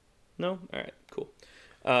 No? Alright, cool.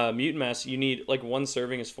 Mutant mass, you need, like, one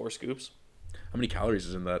serving is 4 scoops. How many calories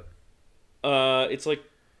is in that? It's like,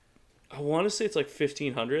 I want to say it's like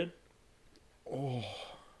 1,500. Oh.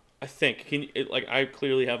 I think. I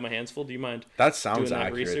clearly have my hands full. Do you mind That sounds doing that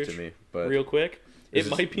accurate research to me. But real quick? It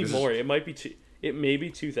this might be is- more. It might be it may be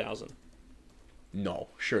 2,000. No,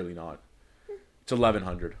 surely not. It's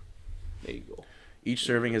 1,100. There you go. Each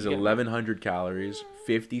serving has Yeah. 1,100 calories,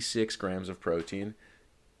 56 grams of protein,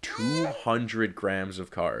 200 grams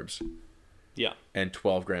of carbs, Yeah. and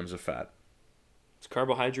 12 grams of fat. It's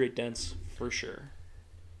carbohydrate dense for sure.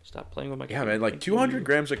 Stop playing with my Yeah, man, like 200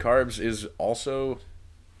 grams of carbs is also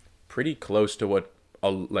pretty close to what,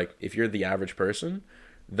 like, if you're the average person,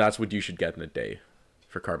 that's what you should get in a day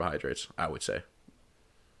for carbohydrates, I would say.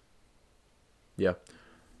 Yeah.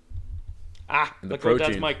 And the look what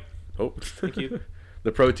that's protein. my. Oh, Thank you.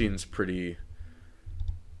 The protein's pretty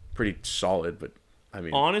solid, but I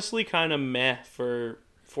mean, Honestly, kind of meh for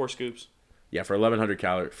 4 scoops. yeah, for 1,100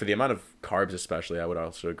 calories, for the amount of carbs especially, I would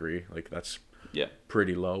also agree. Like, that's Yeah.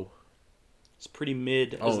 pretty low. It's pretty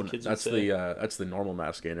mid, as the kids would say. That's the normal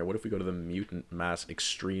mass gainer. What if we go to the mutant mass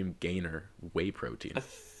extreme gainer whey protein? I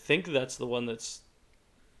think that's the one that's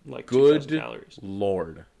like Good 2,000 calories.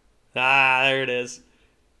 Lord. There it is.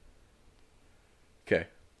 Okay.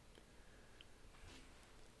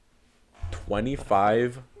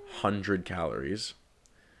 2,500 calories.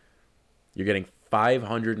 You're getting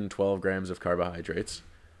 512 grams of carbohydrates,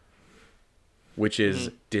 which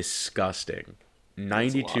is disgusting.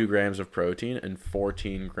 92 grams of protein and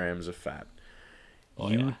 14 grams of fat.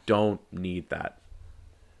 You don't need that.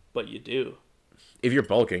 But you do. If you're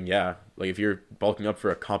bulking, yeah. Like, if you're bulking up for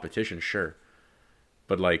a competition, sure.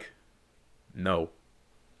 But, like, no.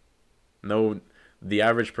 The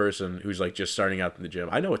average person who's, like, just starting out in the gym,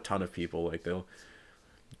 I know a ton of people, like, they'll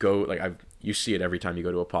go, like, you see it every time you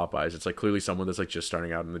go to a Popeyes. It's, like, clearly someone that's, like, just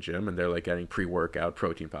starting out in the gym, and they're, like, getting pre-workout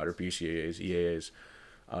protein powder, BCAAs, EAAs,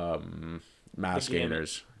 mass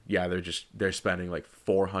gainers. Yeah, they're spending, like,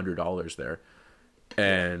 $400 there.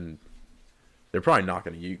 And they're probably not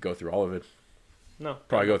going to go through all of it. No.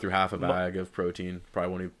 Probably go through half a bag of protein.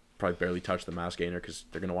 Probably barely touch the mass gainer because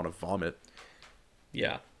they're going to want to vomit.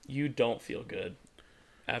 Yeah. You don't feel good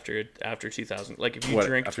after 2,000. Like, if you What,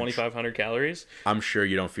 drink after 2,500 calories. I'm sure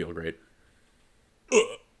you don't feel great.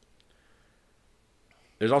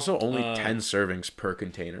 There's also only 10 servings per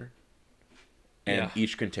container. And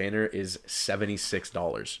each container is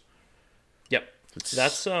 $76. Yep.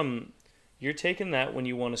 That's, you're taking that when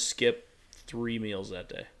you want to skip 3 meals that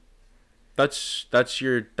day.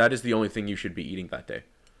 That is the only thing you should be eating that day.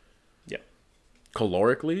 Yep.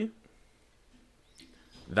 Calorically,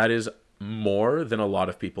 that is more than a lot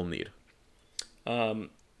of people need.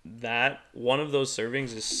 That one of those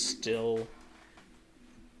servings is still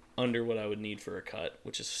under what I would need for a cut,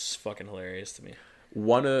 which is fucking hilarious to me.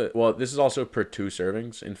 Well, this is also per 2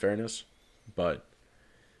 servings, in fairness, but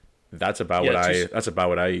that's about what I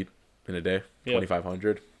eat in a day.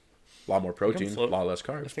 2,500, a lot more protein, a lot less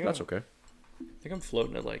carbs. That's okay. I think I'm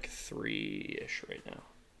floating at like 3-ish right now.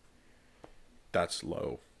 That's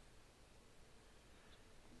low.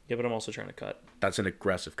 Yeah, but I'm also trying to cut. That's an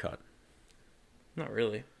aggressive cut. Not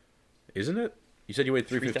really. Isn't it? You said you weighed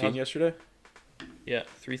 315 yesterday? Yeah,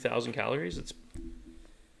 3,000 calories.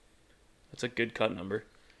 That's a good cut number.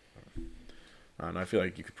 And I feel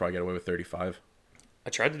like you could probably get away with 35. I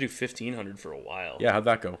tried to do 1,500 for a while. Yeah, how'd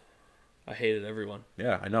that go? I hated everyone.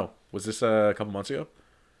 Yeah, I know. Was this a couple months ago?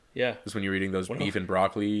 Yeah. This when you were eating those beef and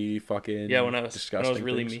broccoli fucking when I was disgusting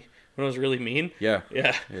really things? mean. When I was really mean. Yeah.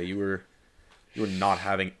 Yeah. Yeah, you were not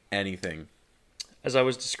having anything. As I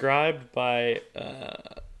was described by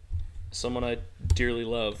someone I dearly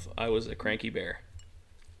love, I was a cranky bear.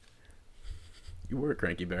 You were a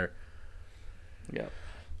cranky bear. Yeah.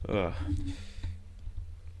 Ugh.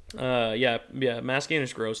 Yeah. Mass gain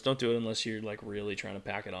is gross. Don't do it unless you're like really trying to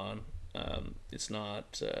pack it on. It's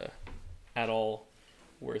not at all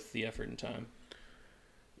worth the effort and time.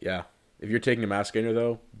 Yeah. If you're taking a mass gainer,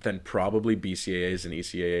 though, then probably BCAAs and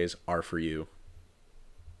ECAAs are for you.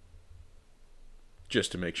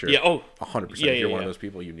 Just to make sure. Yeah. Oh. 100%. If you're one of those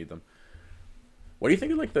people, you need them. What do you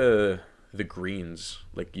think of like the greens,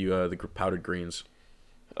 like the powdered greens?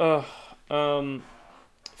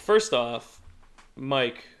 First off,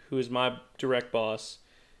 Mike, who is my direct boss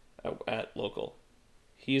at local,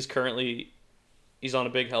 he's on a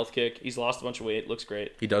big health kick. He's lost a bunch of weight. Looks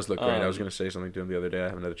great. He does look great. I was going to say something to him the other day. I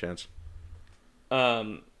haven't had a chance.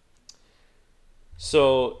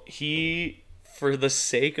 So he, for the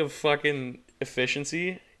sake of fucking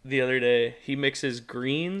efficiency, the other day, he mixes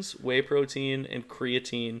greens, whey protein, and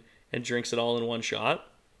creatine and drinks it all in one shot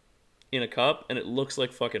in a cup, and it looks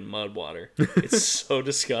like fucking mud water. It's so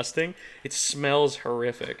disgusting. It smells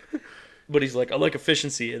horrific. But he's like, I like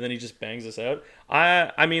efficiency, and then he just bangs this out.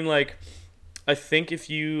 I mean, like, I think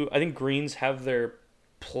greens have their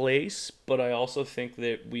place, but I also think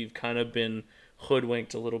that we've kind of been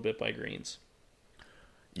hoodwinked a little bit by greens.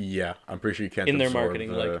 Yeah, I'm pretty sure you can't in their absorb,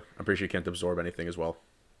 marketing. Like, I'm pretty sure you can't absorb anything as well.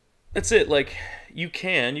 that's it. Like, you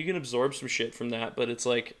can absorb some shit from that, but it's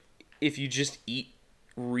like, if you just eat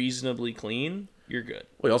reasonably clean, you're good.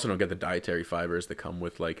 Well, you also don't get the dietary fibers that come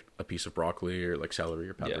with like a piece of broccoli or like celery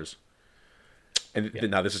or peppers. Yeah.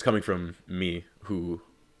 And now this is coming from me, who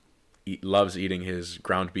loves eating his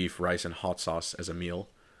ground beef, rice, and hot sauce as a meal.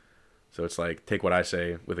 So it's like, take what I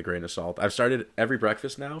say with a grain of salt. I've started every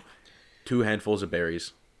breakfast now, 2 handfuls of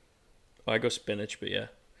berries. Oh, I go spinach, but yeah.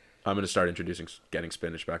 I'm going to start getting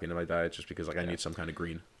spinach back into my diet just because like I need some kind of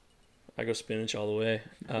green. I go spinach all the way.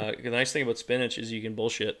 The nice thing about spinach is you can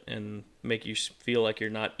bullshit and make you feel like you're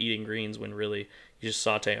not eating greens when really you just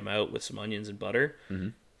saute them out with some onions and butter. Mm-hmm.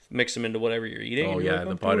 Mix them into whatever you're eating. Oh yeah,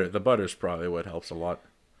 the butter's probably what helps a lot.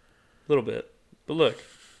 A little bit. But look,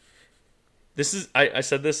 this is, I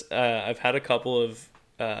said this, I've had a couple of,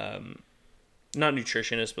 not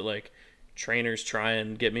nutritionists, but like trainers try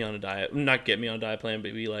and get me on a diet, not get me on a diet plan,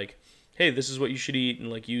 but be like, hey, this is what you should eat, and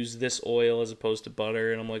like use this oil as opposed to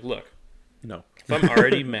butter. And I'm like, look, no. If I'm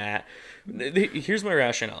already mad, here's my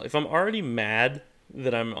rationale. If I'm already mad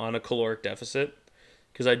that I'm on a caloric deficit,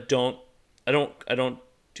 because I don't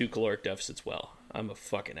do caloric deficits well. I'm a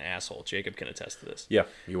fucking asshole. Jacob can attest to this. Yeah,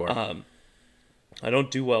 you are. I don't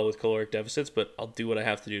do well with caloric deficits, but I'll do what I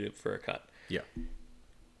have to do for a cut. Yeah.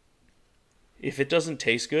 If it doesn't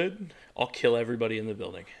taste good, I'll kill everybody in the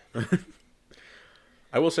building.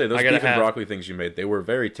 I will say, those beef and broccoli things you made, they were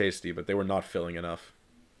very tasty, but they were not filling enough.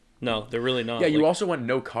 No, they're really not. Yeah, you also went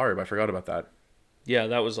no carb. I forgot about that. Yeah,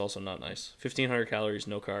 that was also not nice. 1,500 calories,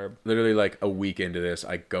 no carb. Literally, like, a week into this,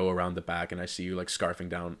 I go around the back and I see you, like, scarfing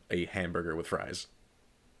down a hamburger with fries.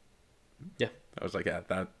 Yeah. I was like, yeah,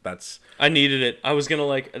 that's... I needed it. I was going to,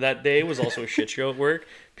 like, that day was also a shit show at work.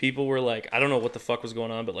 People were like, I don't know what the fuck was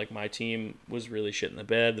going on, but, like, my team was really shit in the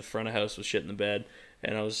bed. The front of house was shit in the bed.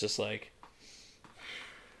 And I was just like...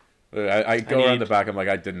 I go around the back. I'm like,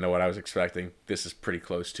 I didn't know what I was expecting. This is pretty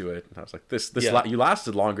close to it. And I was like, you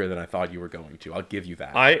lasted longer than I thought you were going to. I'll give you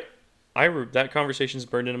that. That conversation's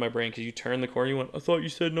burned into my brain because you turned the corner. You went, I thought you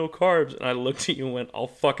said no carbs, and I looked at you and went, I'll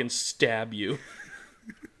fucking stab you.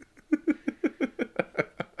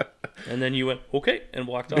 And then you went, okay, and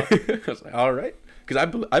walked off. I was like, all right, because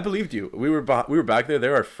I believed you. We were back there.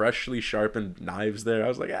 There are freshly sharpened knives there. I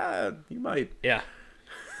was like, you might. Yeah.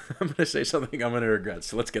 I'm going to say something I'm going to regret,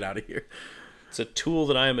 so let's get out of here. It's a tool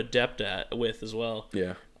that I am adept with as well.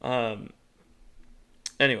 Yeah.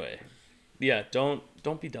 Anyway, yeah, don't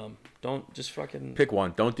be dumb. Don't just fucking... Pick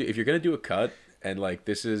one. If you're going to do a cut, and, like,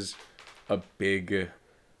 this is a big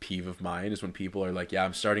peeve of mine, is when people are like, yeah,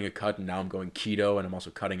 I'm starting a cut, and now I'm going keto, and I'm also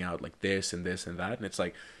cutting out, like, this and this and that. And it's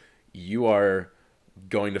like, you are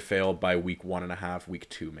going to fail by week 1.5, week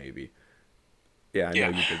 2, maybe. Yeah, I know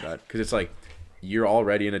you did that. Because it's like... You're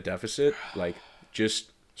already in a deficit. Like,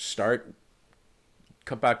 just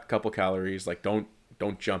cut back a couple calories. Like, don't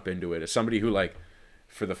jump into it. As somebody who, like,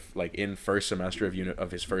 in first semester of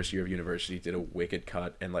his first year of university, did a wicked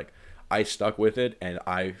cut, and like, I stuck with it, and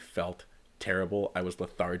I felt terrible. I was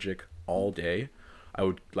lethargic all day. I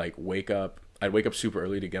would like wake up super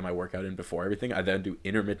early to get my workout in before everything. I then do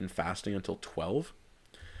intermittent fasting until 12.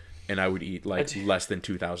 And I would eat like less than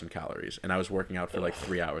 2,000 calories. And I was working out for like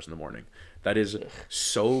 3 hours in the morning. That is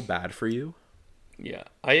so bad for you. Yeah.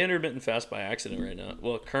 I intermittent fast by accident right now.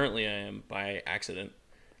 Well, currently I am by accident.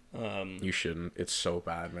 You shouldn't. It's so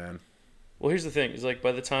bad, man. Well, here's the thing. Is like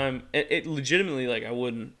by the time... It legitimately, like, I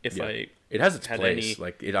wouldn't if I... It has its place.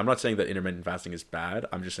 Like, I'm not saying that intermittent fasting is bad.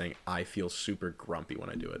 I'm just saying I feel super grumpy when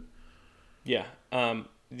I do it. Yeah.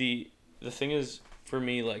 The thing is, for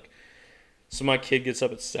me, like... So my kid gets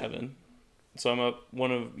up at 7. So I'm up,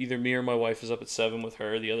 either me or my wife is up at 7 with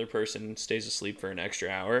her. The other person stays asleep for an extra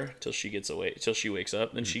hour till she wakes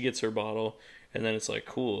up. Then she gets her bottle, and then it's like,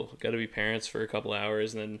 cool, got to be parents for a couple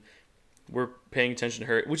hours, and then we're paying attention to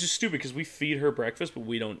her, which is stupid because we feed her breakfast, but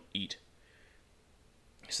we don't eat.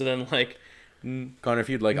 So then, like, Connor, if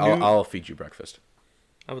you'd like, I'll feed you breakfast.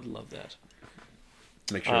 I would love that.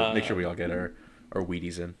 Make sure we all get our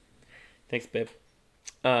Wheaties in. Thanks, babe.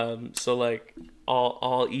 So like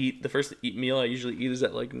I'll eat the first meal I usually eat is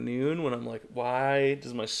at like noon when I'm like, why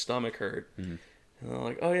does my stomach hurt? Mm-hmm. And I'm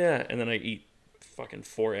like, oh yeah, and then I eat fucking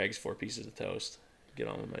 4 eggs, 4 pieces of toast. Get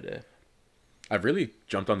on with my day. I've really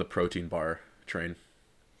jumped on the protein bar train.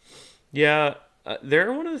 Yeah,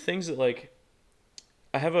 they're one of the things that like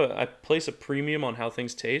I place a premium on how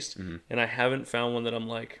things taste, and I haven't found one that I'm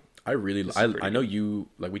like. I know you,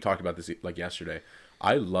 like we talked about this like yesterday.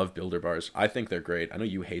 I love Builder bars. I think they're great. I know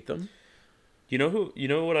you hate them. You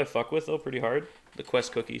know what I fuck with though pretty hard? The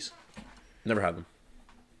Quest cookies. Never had them.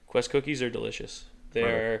 Quest cookies are delicious.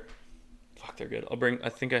 Fuck, they're good. I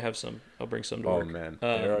think I have some. I'll bring some to work. Oh man,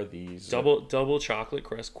 there are these double chocolate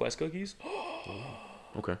Quest cookies.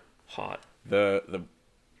 Okay. Hot. The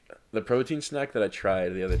protein snack that I tried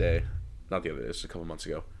the other day, not the other day, this was a couple months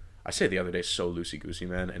ago. I say the other day so loosey goosey,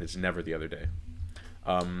 man, and it's never the other day.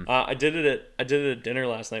 I did it at dinner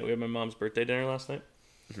last night. We had my mom's birthday dinner last night,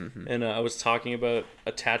 and I was talking about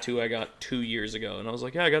a tattoo I got 2 years ago, and I was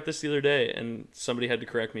like, yeah, I got this the other day, and somebody had to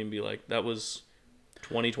correct me and be like, that was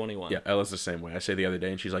 2021. Yeah, Ella's the same way. I say the other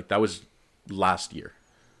day, and she's like, that was last year.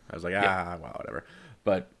 I was like, well, whatever.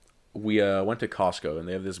 But we went to Costco, and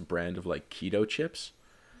they have this brand of like keto chips,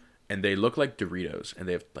 and they look like Doritos, and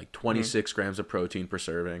they have like 26 grams of protein per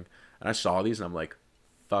serving. And I saw these, and I'm like,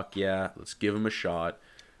 fuck yeah, let's give them a shot.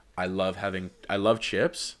 I love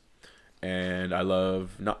chips, and I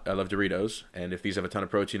love Doritos, and if these have a ton of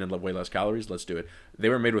protein and way less calories, let's do it. They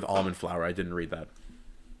were made with almond flour. I didn't read that.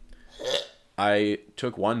 I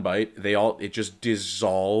took one bite. It just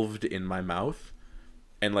dissolved in my mouth,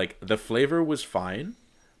 and like the flavor was fine,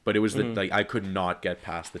 but it was like I could not get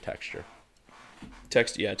past the texture.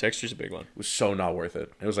 Texture's a big one. It was so not worth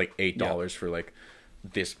it. It was like $8 for like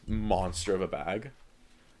this monster of a bag,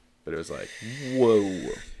 but it was like,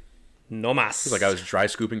 whoa, no mas. It was like I was dry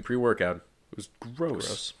scooping pre-workout. It was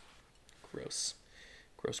gross. Gross.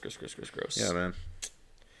 Yeah, man.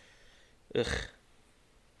 Ugh.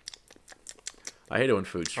 I hate it when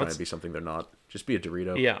food's trying to be something they're not. Just be a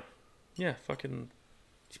Dorito. Yeah. Fucking.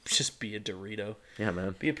 Just be a Dorito. Yeah,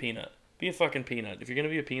 man. Be a peanut. Be a fucking peanut. If you're gonna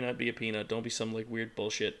be a peanut, be a peanut. Don't be some like weird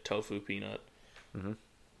bullshit tofu peanut.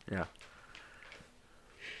 Yeah.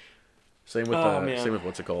 Same with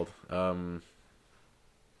what's it called? I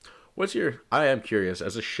am curious,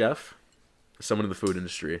 as a chef, someone in the food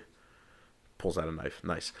industry pulls out a knife.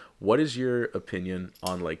 Nice. What is your opinion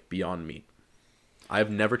on like Beyond Meat?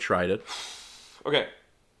 I've never tried it. Okay.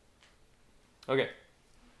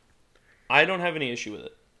 I don't have any issue with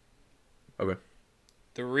it. Okay.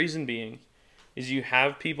 The reason being is you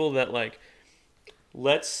have people that like,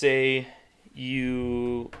 let's say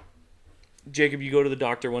Jacob, you go to the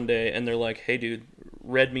doctor one day and they're like, hey dude,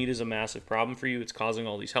 red meat is a massive problem for you. It's causing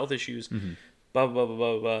all these health issues, blah, blah, blah, blah,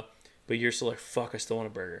 blah, blah. But you're still like, fuck, I still want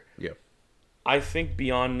a burger. Yeah. I think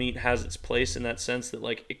Beyond Meat has its place in that sense that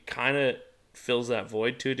like, it kind of fills that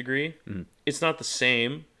void to a degree. It's not the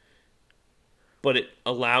same, but it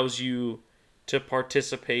allows you to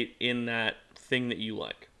participate in that thing that you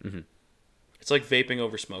like. It's like vaping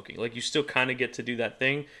over smoking. Like you still kind of get to do that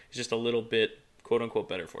thing. It's just a little bit quote unquote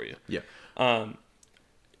better for you. Yeah.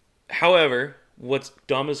 However, what's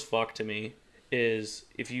dumb as fuck to me is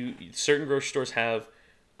certain grocery stores have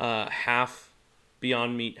half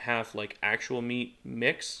Beyond Meat, half like actual meat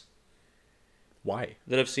mix. Why?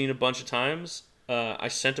 That I've seen a bunch of times. I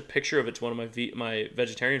sent a picture of it to one of my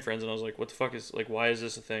vegetarian friends, and I was like, "What the fuck is like? Why is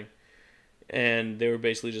this a thing?" And they were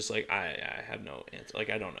basically just like, I have no answer. Like,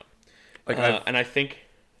 I don't know. Like, and I think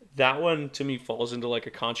that one to me falls into like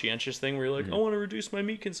a conscientious thing where you're like, I want to reduce my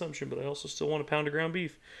meat consumption, but I also still want a pound of ground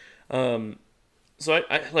beef. So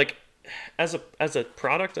I like as a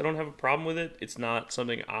product, I don't have a problem with it. It's not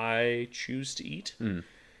something I choose to eat.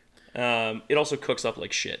 It also cooks up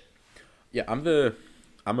like shit. Yeah, I'm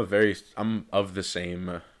of the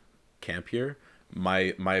same camp here.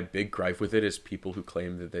 My big gripe with it is people who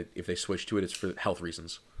claim that if they switch to it, it's for health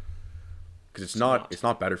reasons. Because it's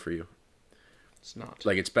not better for you. It's not.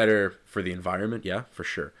 Like, it's better for the environment, yeah, for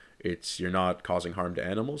sure. You're not causing harm to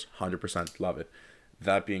animals, 100% love it.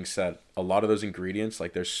 That being said, a lot of those ingredients,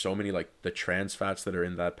 like there's so many, like the trans fats that are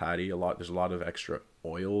in that patty, there's a lot of extra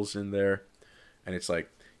oils in there. And it's like,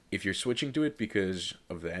 if you're switching to it because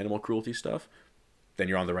of the animal cruelty stuff, then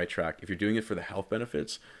you're on the right track. If you're doing it for the health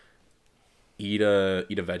benefits, eat a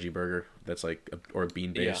veggie burger that's like or a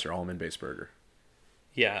bean based or almond based burger.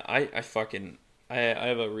 Yeah, I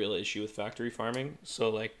have a real issue with factory farming. So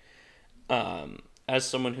like, as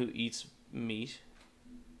someone who eats meat,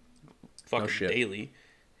 daily,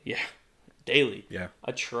 daily. Yeah,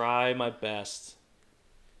 I try my best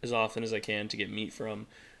as often as I can to get meat from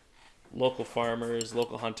local farmers,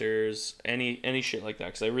 local hunters, any shit like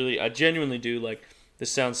that. Because I genuinely do like.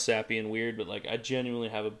 this sounds sappy and weird, but like I genuinely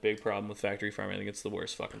have a big problem with factory farming. I think it's the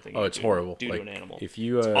worst fucking thing. Oh, it's horrible. Do like, to an animal. If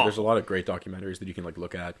you there's a lot of great documentaries that you can like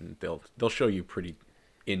look at, and they'll show you pretty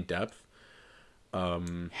in depth.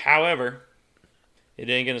 However, it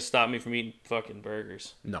ain't gonna stop me from eating fucking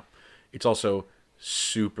burgers. No, it's also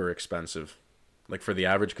super expensive. Like for the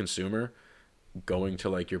average consumer, going to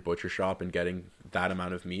like your butcher shop and getting that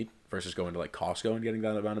amount of meat versus going to like Costco and getting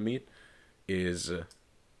that amount of meat is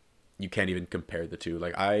you can't even compare the two.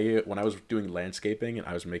 Like when I was doing landscaping and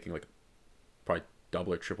I was making like probably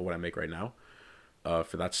double or triple what I make right now,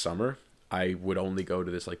 for that summer, I would only go to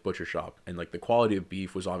this like butcher shop, and like the quality of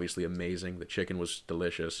beef was obviously amazing. The chicken was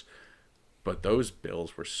delicious, but those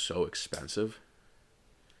bills were so expensive.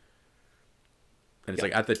 And it's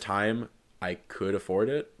like at the time I could afford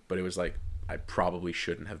it, but it was like I probably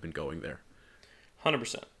shouldn't have been going there.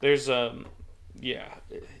 100%. There's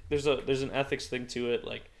there's an ethics thing to it.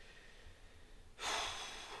 Like,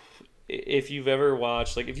 if you've ever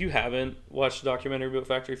watched, like, if you haven't watched a documentary about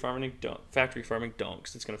factory farming, don't,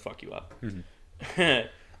 because it's gonna fuck you up. Mm-hmm.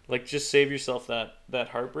 Like, just save yourself that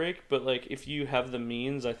heartbreak. But like, if you have the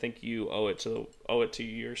means, I think you owe it to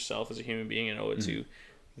yourself as a human being, and owe it to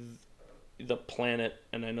the planet.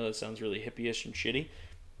 And I know that sounds really hippie-ish and shitty,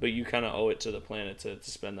 but you kind of owe it to the planet to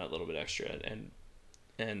spend that little bit extra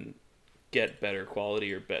and get better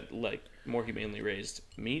quality or like more humanely raised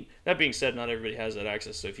meat. That being said, not everybody has that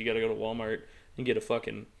access. So if you got to go to Walmart and get a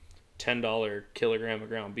fucking $10 kilogram of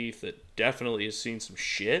ground beef that definitely has seen some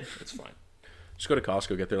shit, it's fine. Just go to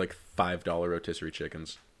Costco, get their like $5 rotisserie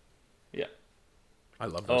chickens. Yeah. I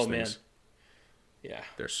love those things. Man. Yeah.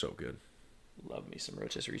 They're so good. Love me some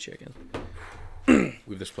rotisserie chicken. We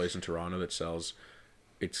have this place in Toronto that sells,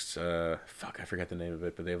 it's, I forget the name of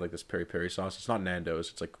it, but they have like this peri-peri sauce. It's not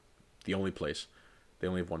Nando's. It's like the only place. They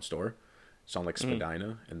only have one store. It's on like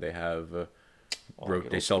Spadina, and they have,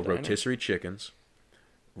 they sell Spadina. rotisserie chickens,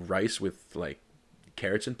 rice with like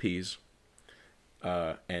carrots and peas,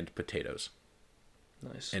 and potatoes.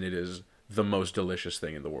 Nice. And it is the most delicious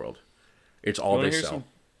thing in the world. It's all they sell.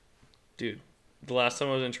 Dude, the last time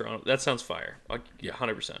I was in Toronto, that sounds fire. Yeah.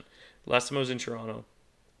 100%. Last time I was in Toronto,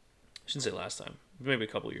 I shouldn't say last time, maybe a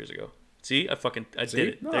couple of years ago. See, I did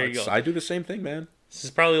it. No, there you go. I do the same thing, man. This is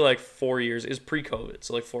probably like 4 years. It's pre-COVID,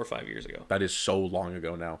 so like 4 or 5 years ago. That is so long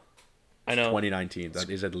ago now. I know. 2019. That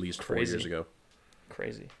is at least crazy. 4 years ago.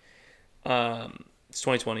 Crazy. It's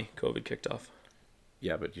 2020. COVID kicked off.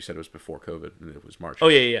 Yeah, but you said it was before COVID, and it was March. Oh,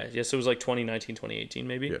 yeah. Yes, it was like 2019, 2018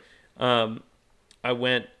 maybe. Yeah. I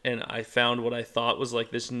went and I found what I thought was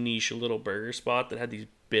like this niche little burger spot that had these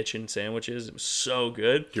bitchin' sandwiches. It was so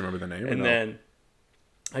good. Do you remember the name? And then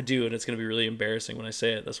I do, and it's going to be really embarrassing when I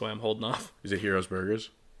say it. That's why I'm holding off. Is it Heroes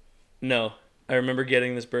Burgers? No. I remember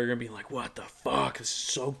getting this burger and being like, what the fuck? This is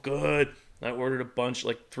so good. And I ordered a bunch,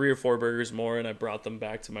 like 3 or 4 burgers more, and I brought them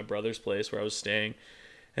back to my brother's place where I was staying.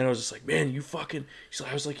 And I was just like, man,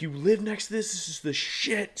 I was like, you live next to this? This is the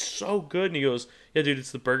shit. So good. And he goes, yeah, dude,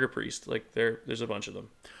 it's the Burger Priest. Like, there's a bunch of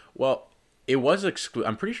them. Well, it was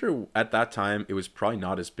I'm pretty sure at that time it was probably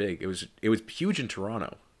not as big. It was huge in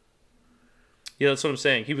Toronto. Yeah, that's what I'm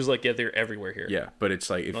saying. He was like, yeah, they're everywhere here. Yeah, but it's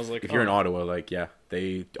like if you're in Ottawa, like, yeah,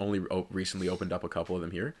 they only recently opened up a couple of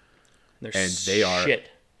them here. They're and they are shit.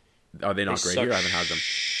 Are they not great here? I haven't had them.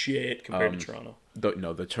 Shit compared to Toronto.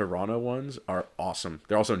 The Toronto ones are awesome.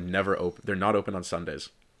 They're also never open. They're not open on Sundays.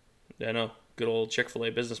 Yeah, I know. Good old Chick-fil-A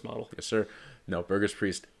business model. Yes, sir. No, Burgers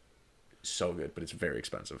Priest, so good, but it's very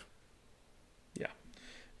expensive. Yeah.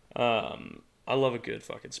 I love a good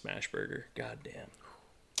fucking smash burger. God damn.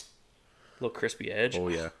 Little crispy edge. Oh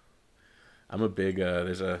yeah. I'm a big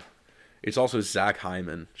it's also Zach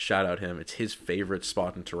Hyman. Shout out him. It's his favorite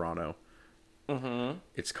spot in Toronto. Mm-hmm.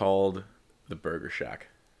 It's called the Burger Shack.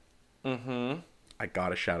 Mm-hmm. I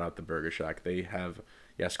gotta shout out the Burger Shack. They have,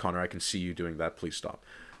 yes, Connor, I can see you doing that. Please stop.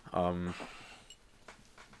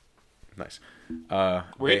 Nice. We're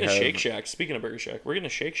getting a Shake Shack. Speaking of Burger Shack, we're getting a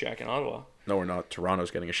Shake Shack in Ottawa. No, we're not. Toronto's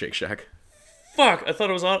getting a Shake Shack. Fuck! I thought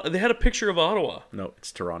it was. They had a picture of Ottawa. No,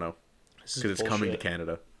 it's Toronto. Because it's coming to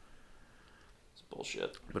Canada. It's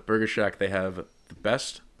bullshit. But Burger Shack, they have the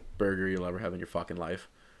best burger you'll ever have in your fucking life.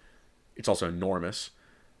 It's also enormous.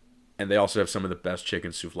 And they also have some of the best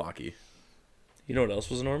chicken souvlaki. You know what else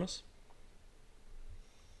was enormous?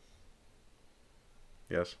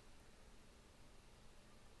 Yes.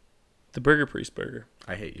 The Burger Priest burger.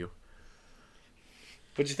 I hate you.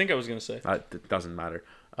 What'd you think I was going to say? It doesn't matter.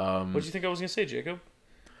 What'd you think I was going to say, Jacob?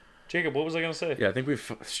 Jacob, what was I going to say? Yeah, I think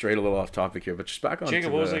we've strayed a little off topic here, but just back on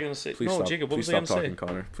Jacob, what was I going to say? Please no, stop, Jacob, what please was I going to say? Please stop talking,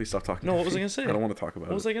 Connor. Please stop talking. No, what was I going to say? I don't want to talk about it.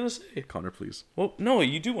 What was I going to say? Connor, please. Well, no,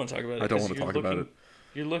 you do want to talk about it. I don't want to talk about it.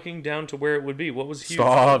 You're looking down to where it would be. What was huge?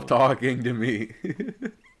 Stop talking to me.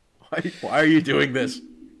 Why are you doing this?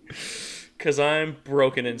 Because I'm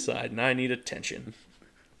broken inside and I need attention.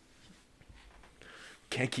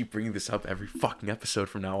 Can't keep bringing this up every fucking episode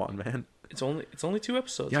from now on, man. It's only 2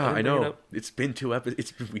 episodes. Yeah, I know. It's been 2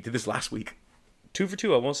 episodes. We did this last week. 2 for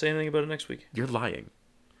 2. I won't say anything about it next week. You're lying.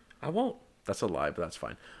 I won't. That's a lie, but that's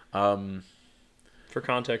fine. For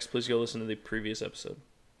context, please go listen to the previous episode.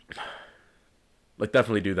 Like,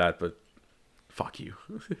 definitely do that, but fuck you.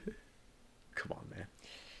 Come on, man.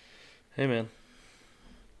 Hey, man.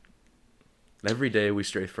 Every day we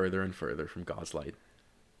stray further and further from God's light.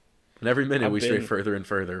 And every minute we stray further and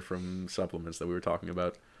further from supplements that we were talking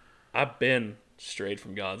about. I've been strayed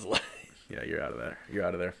from God's light. Yeah, you're out of there. You're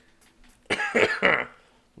out of there.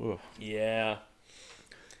 Yeah.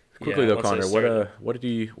 Quickly though, Connor, what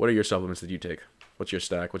are your supplements that you take? What's your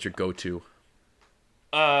stack? What's your go-to?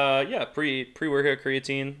 Pre-workout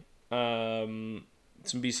creatine, some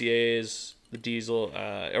BCAAs, the diesel.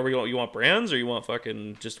 You want brands or you want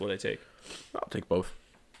fucking just what I take? I'll take both.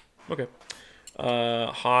 Okay.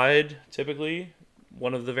 Hide, typically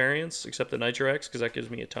one of the variants, except the Nitro X, because that gives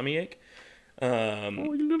me a tummy ache. Your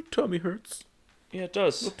little tummy hurts. Yeah, it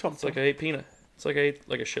does. It's like I ate peanut. It's like I ate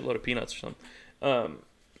like a shitload of peanuts or something.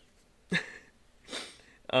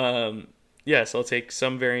 Yeah, so I'll take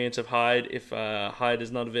some variant of Hide. If Hide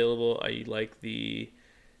is not available, I like the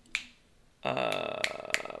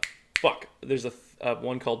there's a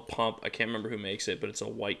one called Pump. I can't remember who makes it, but it's a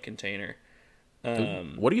white container.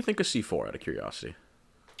 What do you think of C4 out of curiosity?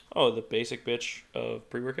 Oh, the basic bitch of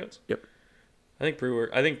pre-workouts? Yep. I think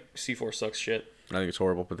C4 sucks shit. I think it's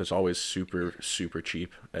horrible, but it's always super, super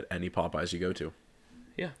cheap at any Popeyes you go to.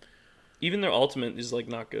 Yeah. Even their Ultimate is like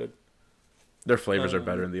not good. Their flavors are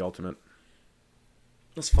better in the Ultimate.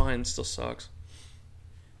 That's fine. It still sucks.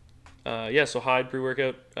 So Hide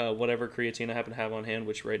pre-workout, whatever creatine I happen to have on hand,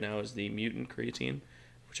 which right now is the Mutant creatine,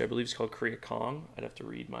 which I believe is called Korea Kong. I'd have to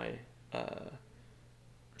read my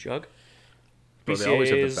jug. Bro, they always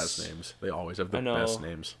have the best names. They always have the best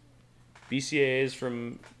names. BCAAs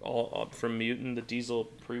from Mutant, the diesel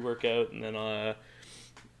pre-workout, and then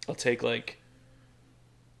I'll take like,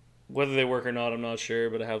 whether they work or not, I'm not sure,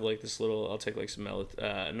 but I have like this little, I'll take like some not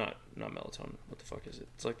melatonin. What the fuck is it?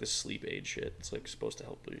 It's like this sleep aid shit. It's like supposed to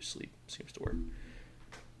help with your sleep. Seems to work.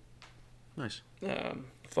 Nice.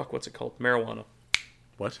 What's it called? Marijuana.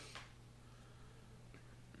 What?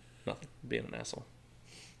 Nothing. Being an asshole.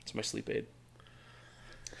 It's my sleep aid.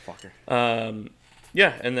 Fucker.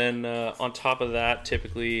 Yeah, and then on top of that,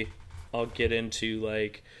 typically I'll get into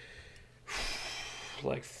like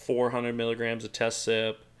 400 milligrams of test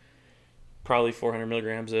sip, probably 400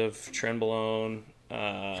 milligrams of trenbolone,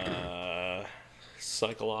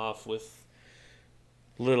 cycle off with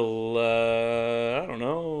little, I don't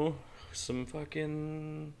know, some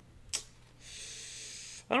fucking,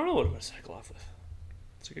 I don't know what I'm going to cycle off with.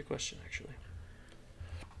 That's a good question, actually.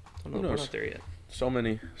 I don't know. We're not there yet. So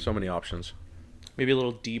many options. Maybe a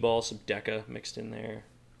little D-ball, some Deca mixed in there.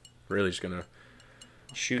 Really just gonna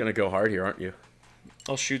go hard here, aren't you?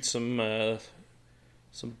 I'll shoot some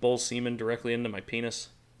bull semen directly into my penis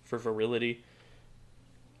for virility.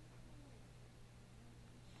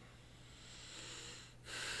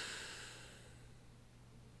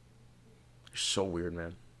 You're so weird,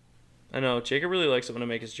 man. I know. Jacob really likes it when I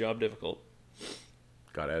make his job difficult.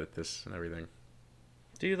 Gotta edit this and everything.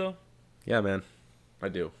 Do you, though? Yeah, man. I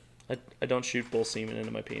do. I don't shoot bull semen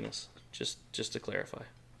into my penis. Just to clarify.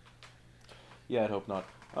 Yeah, I'd hope not.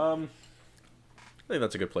 I think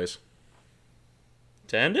that's a good place.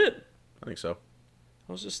 To end it? I think so.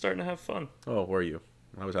 I was just starting to have fun. Oh, were you?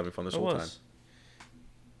 I was having fun this whole time.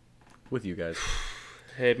 With you guys.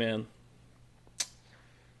 Hey, man.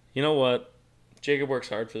 You know what? Jacob works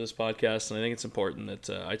hard for this podcast, and I think it's important that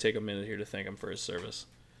I take a minute here to thank him for his service.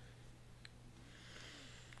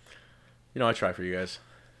 You know, I try for you guys.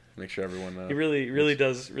 Make sure everyone. He really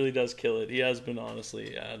does kill it. He has been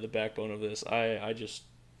honestly the backbone of this. I just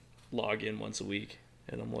log in once a week,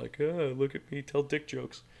 and I'm like, look at me tell dick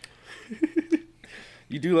jokes.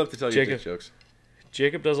 You do love to tell your dick jokes.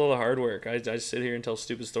 Jacob does all the hard work. I sit here and tell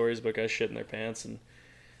stupid stories about guys shitting their pants, and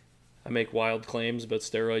I make wild claims about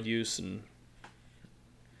steroid use and.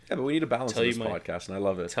 Yeah, but we need a balance in this podcast, and I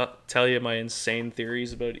love it. Tell you my insane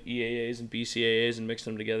theories about EAAs and BCAAs and mix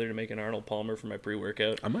them together to make an Arnold Palmer for my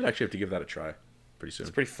pre-workout. I might actually have to give that a try pretty soon.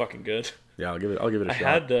 It's pretty fucking good. Yeah, I'll give it a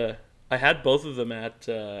shot. I had both of them at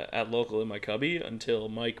local in my cubby until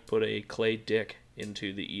Mike put a clay dick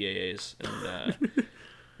into the EAAs, and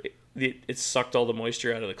it sucked all the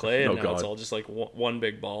moisture out of the clay, and now it's all just like one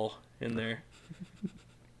big ball in there.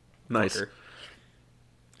 Nice.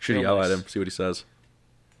 Should Real yell nice. at him, see what he says.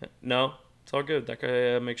 No, it's all good. That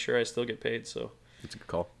guy makes sure I still get paid, so It's a good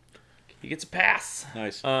call. he gets a pass.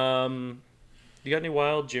 Nice. You got any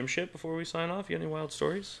wild gym shit before we sign off? You got any wild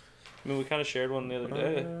stories? I mean, we kind of shared one the other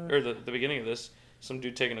day, or the beginning of this. Some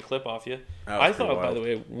dude taking a clip off you. I thought, by the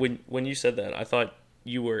way, when you said that, I thought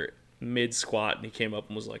you were mid squat and he came up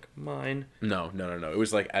and was like, "Mine." No. It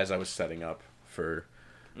was like as I was setting up for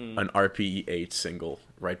an RPE 8 single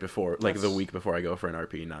right before, like the week before I go for an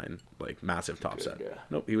RPE 9, like massive top good, set. yeah.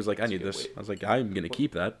 Nope, he was like, I need good this. weight. I was like, I'm gonna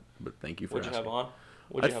keep that, but thank you for What'd you asking. have on?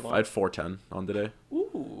 What'd you have on? I had 410 on today.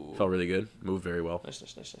 Ooh. Felt really good. Moved very well. Nice.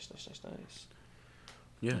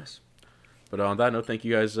 Yeah. Nice. But on that note, thank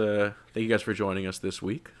you guys for joining us this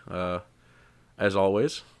week. As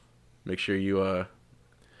always, make sure you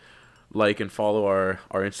like and follow our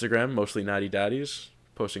Instagram, mostly Natty Daddies.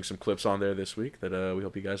 Posting some clips on there this week that we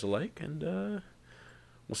hope you guys will like, and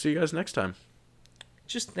we'll see you guys next time.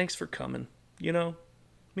 Just thanks for coming. You know,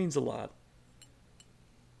 means a lot.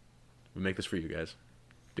 We make this for you guys.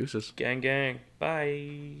 Deuces. Gang.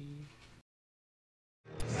 Bye.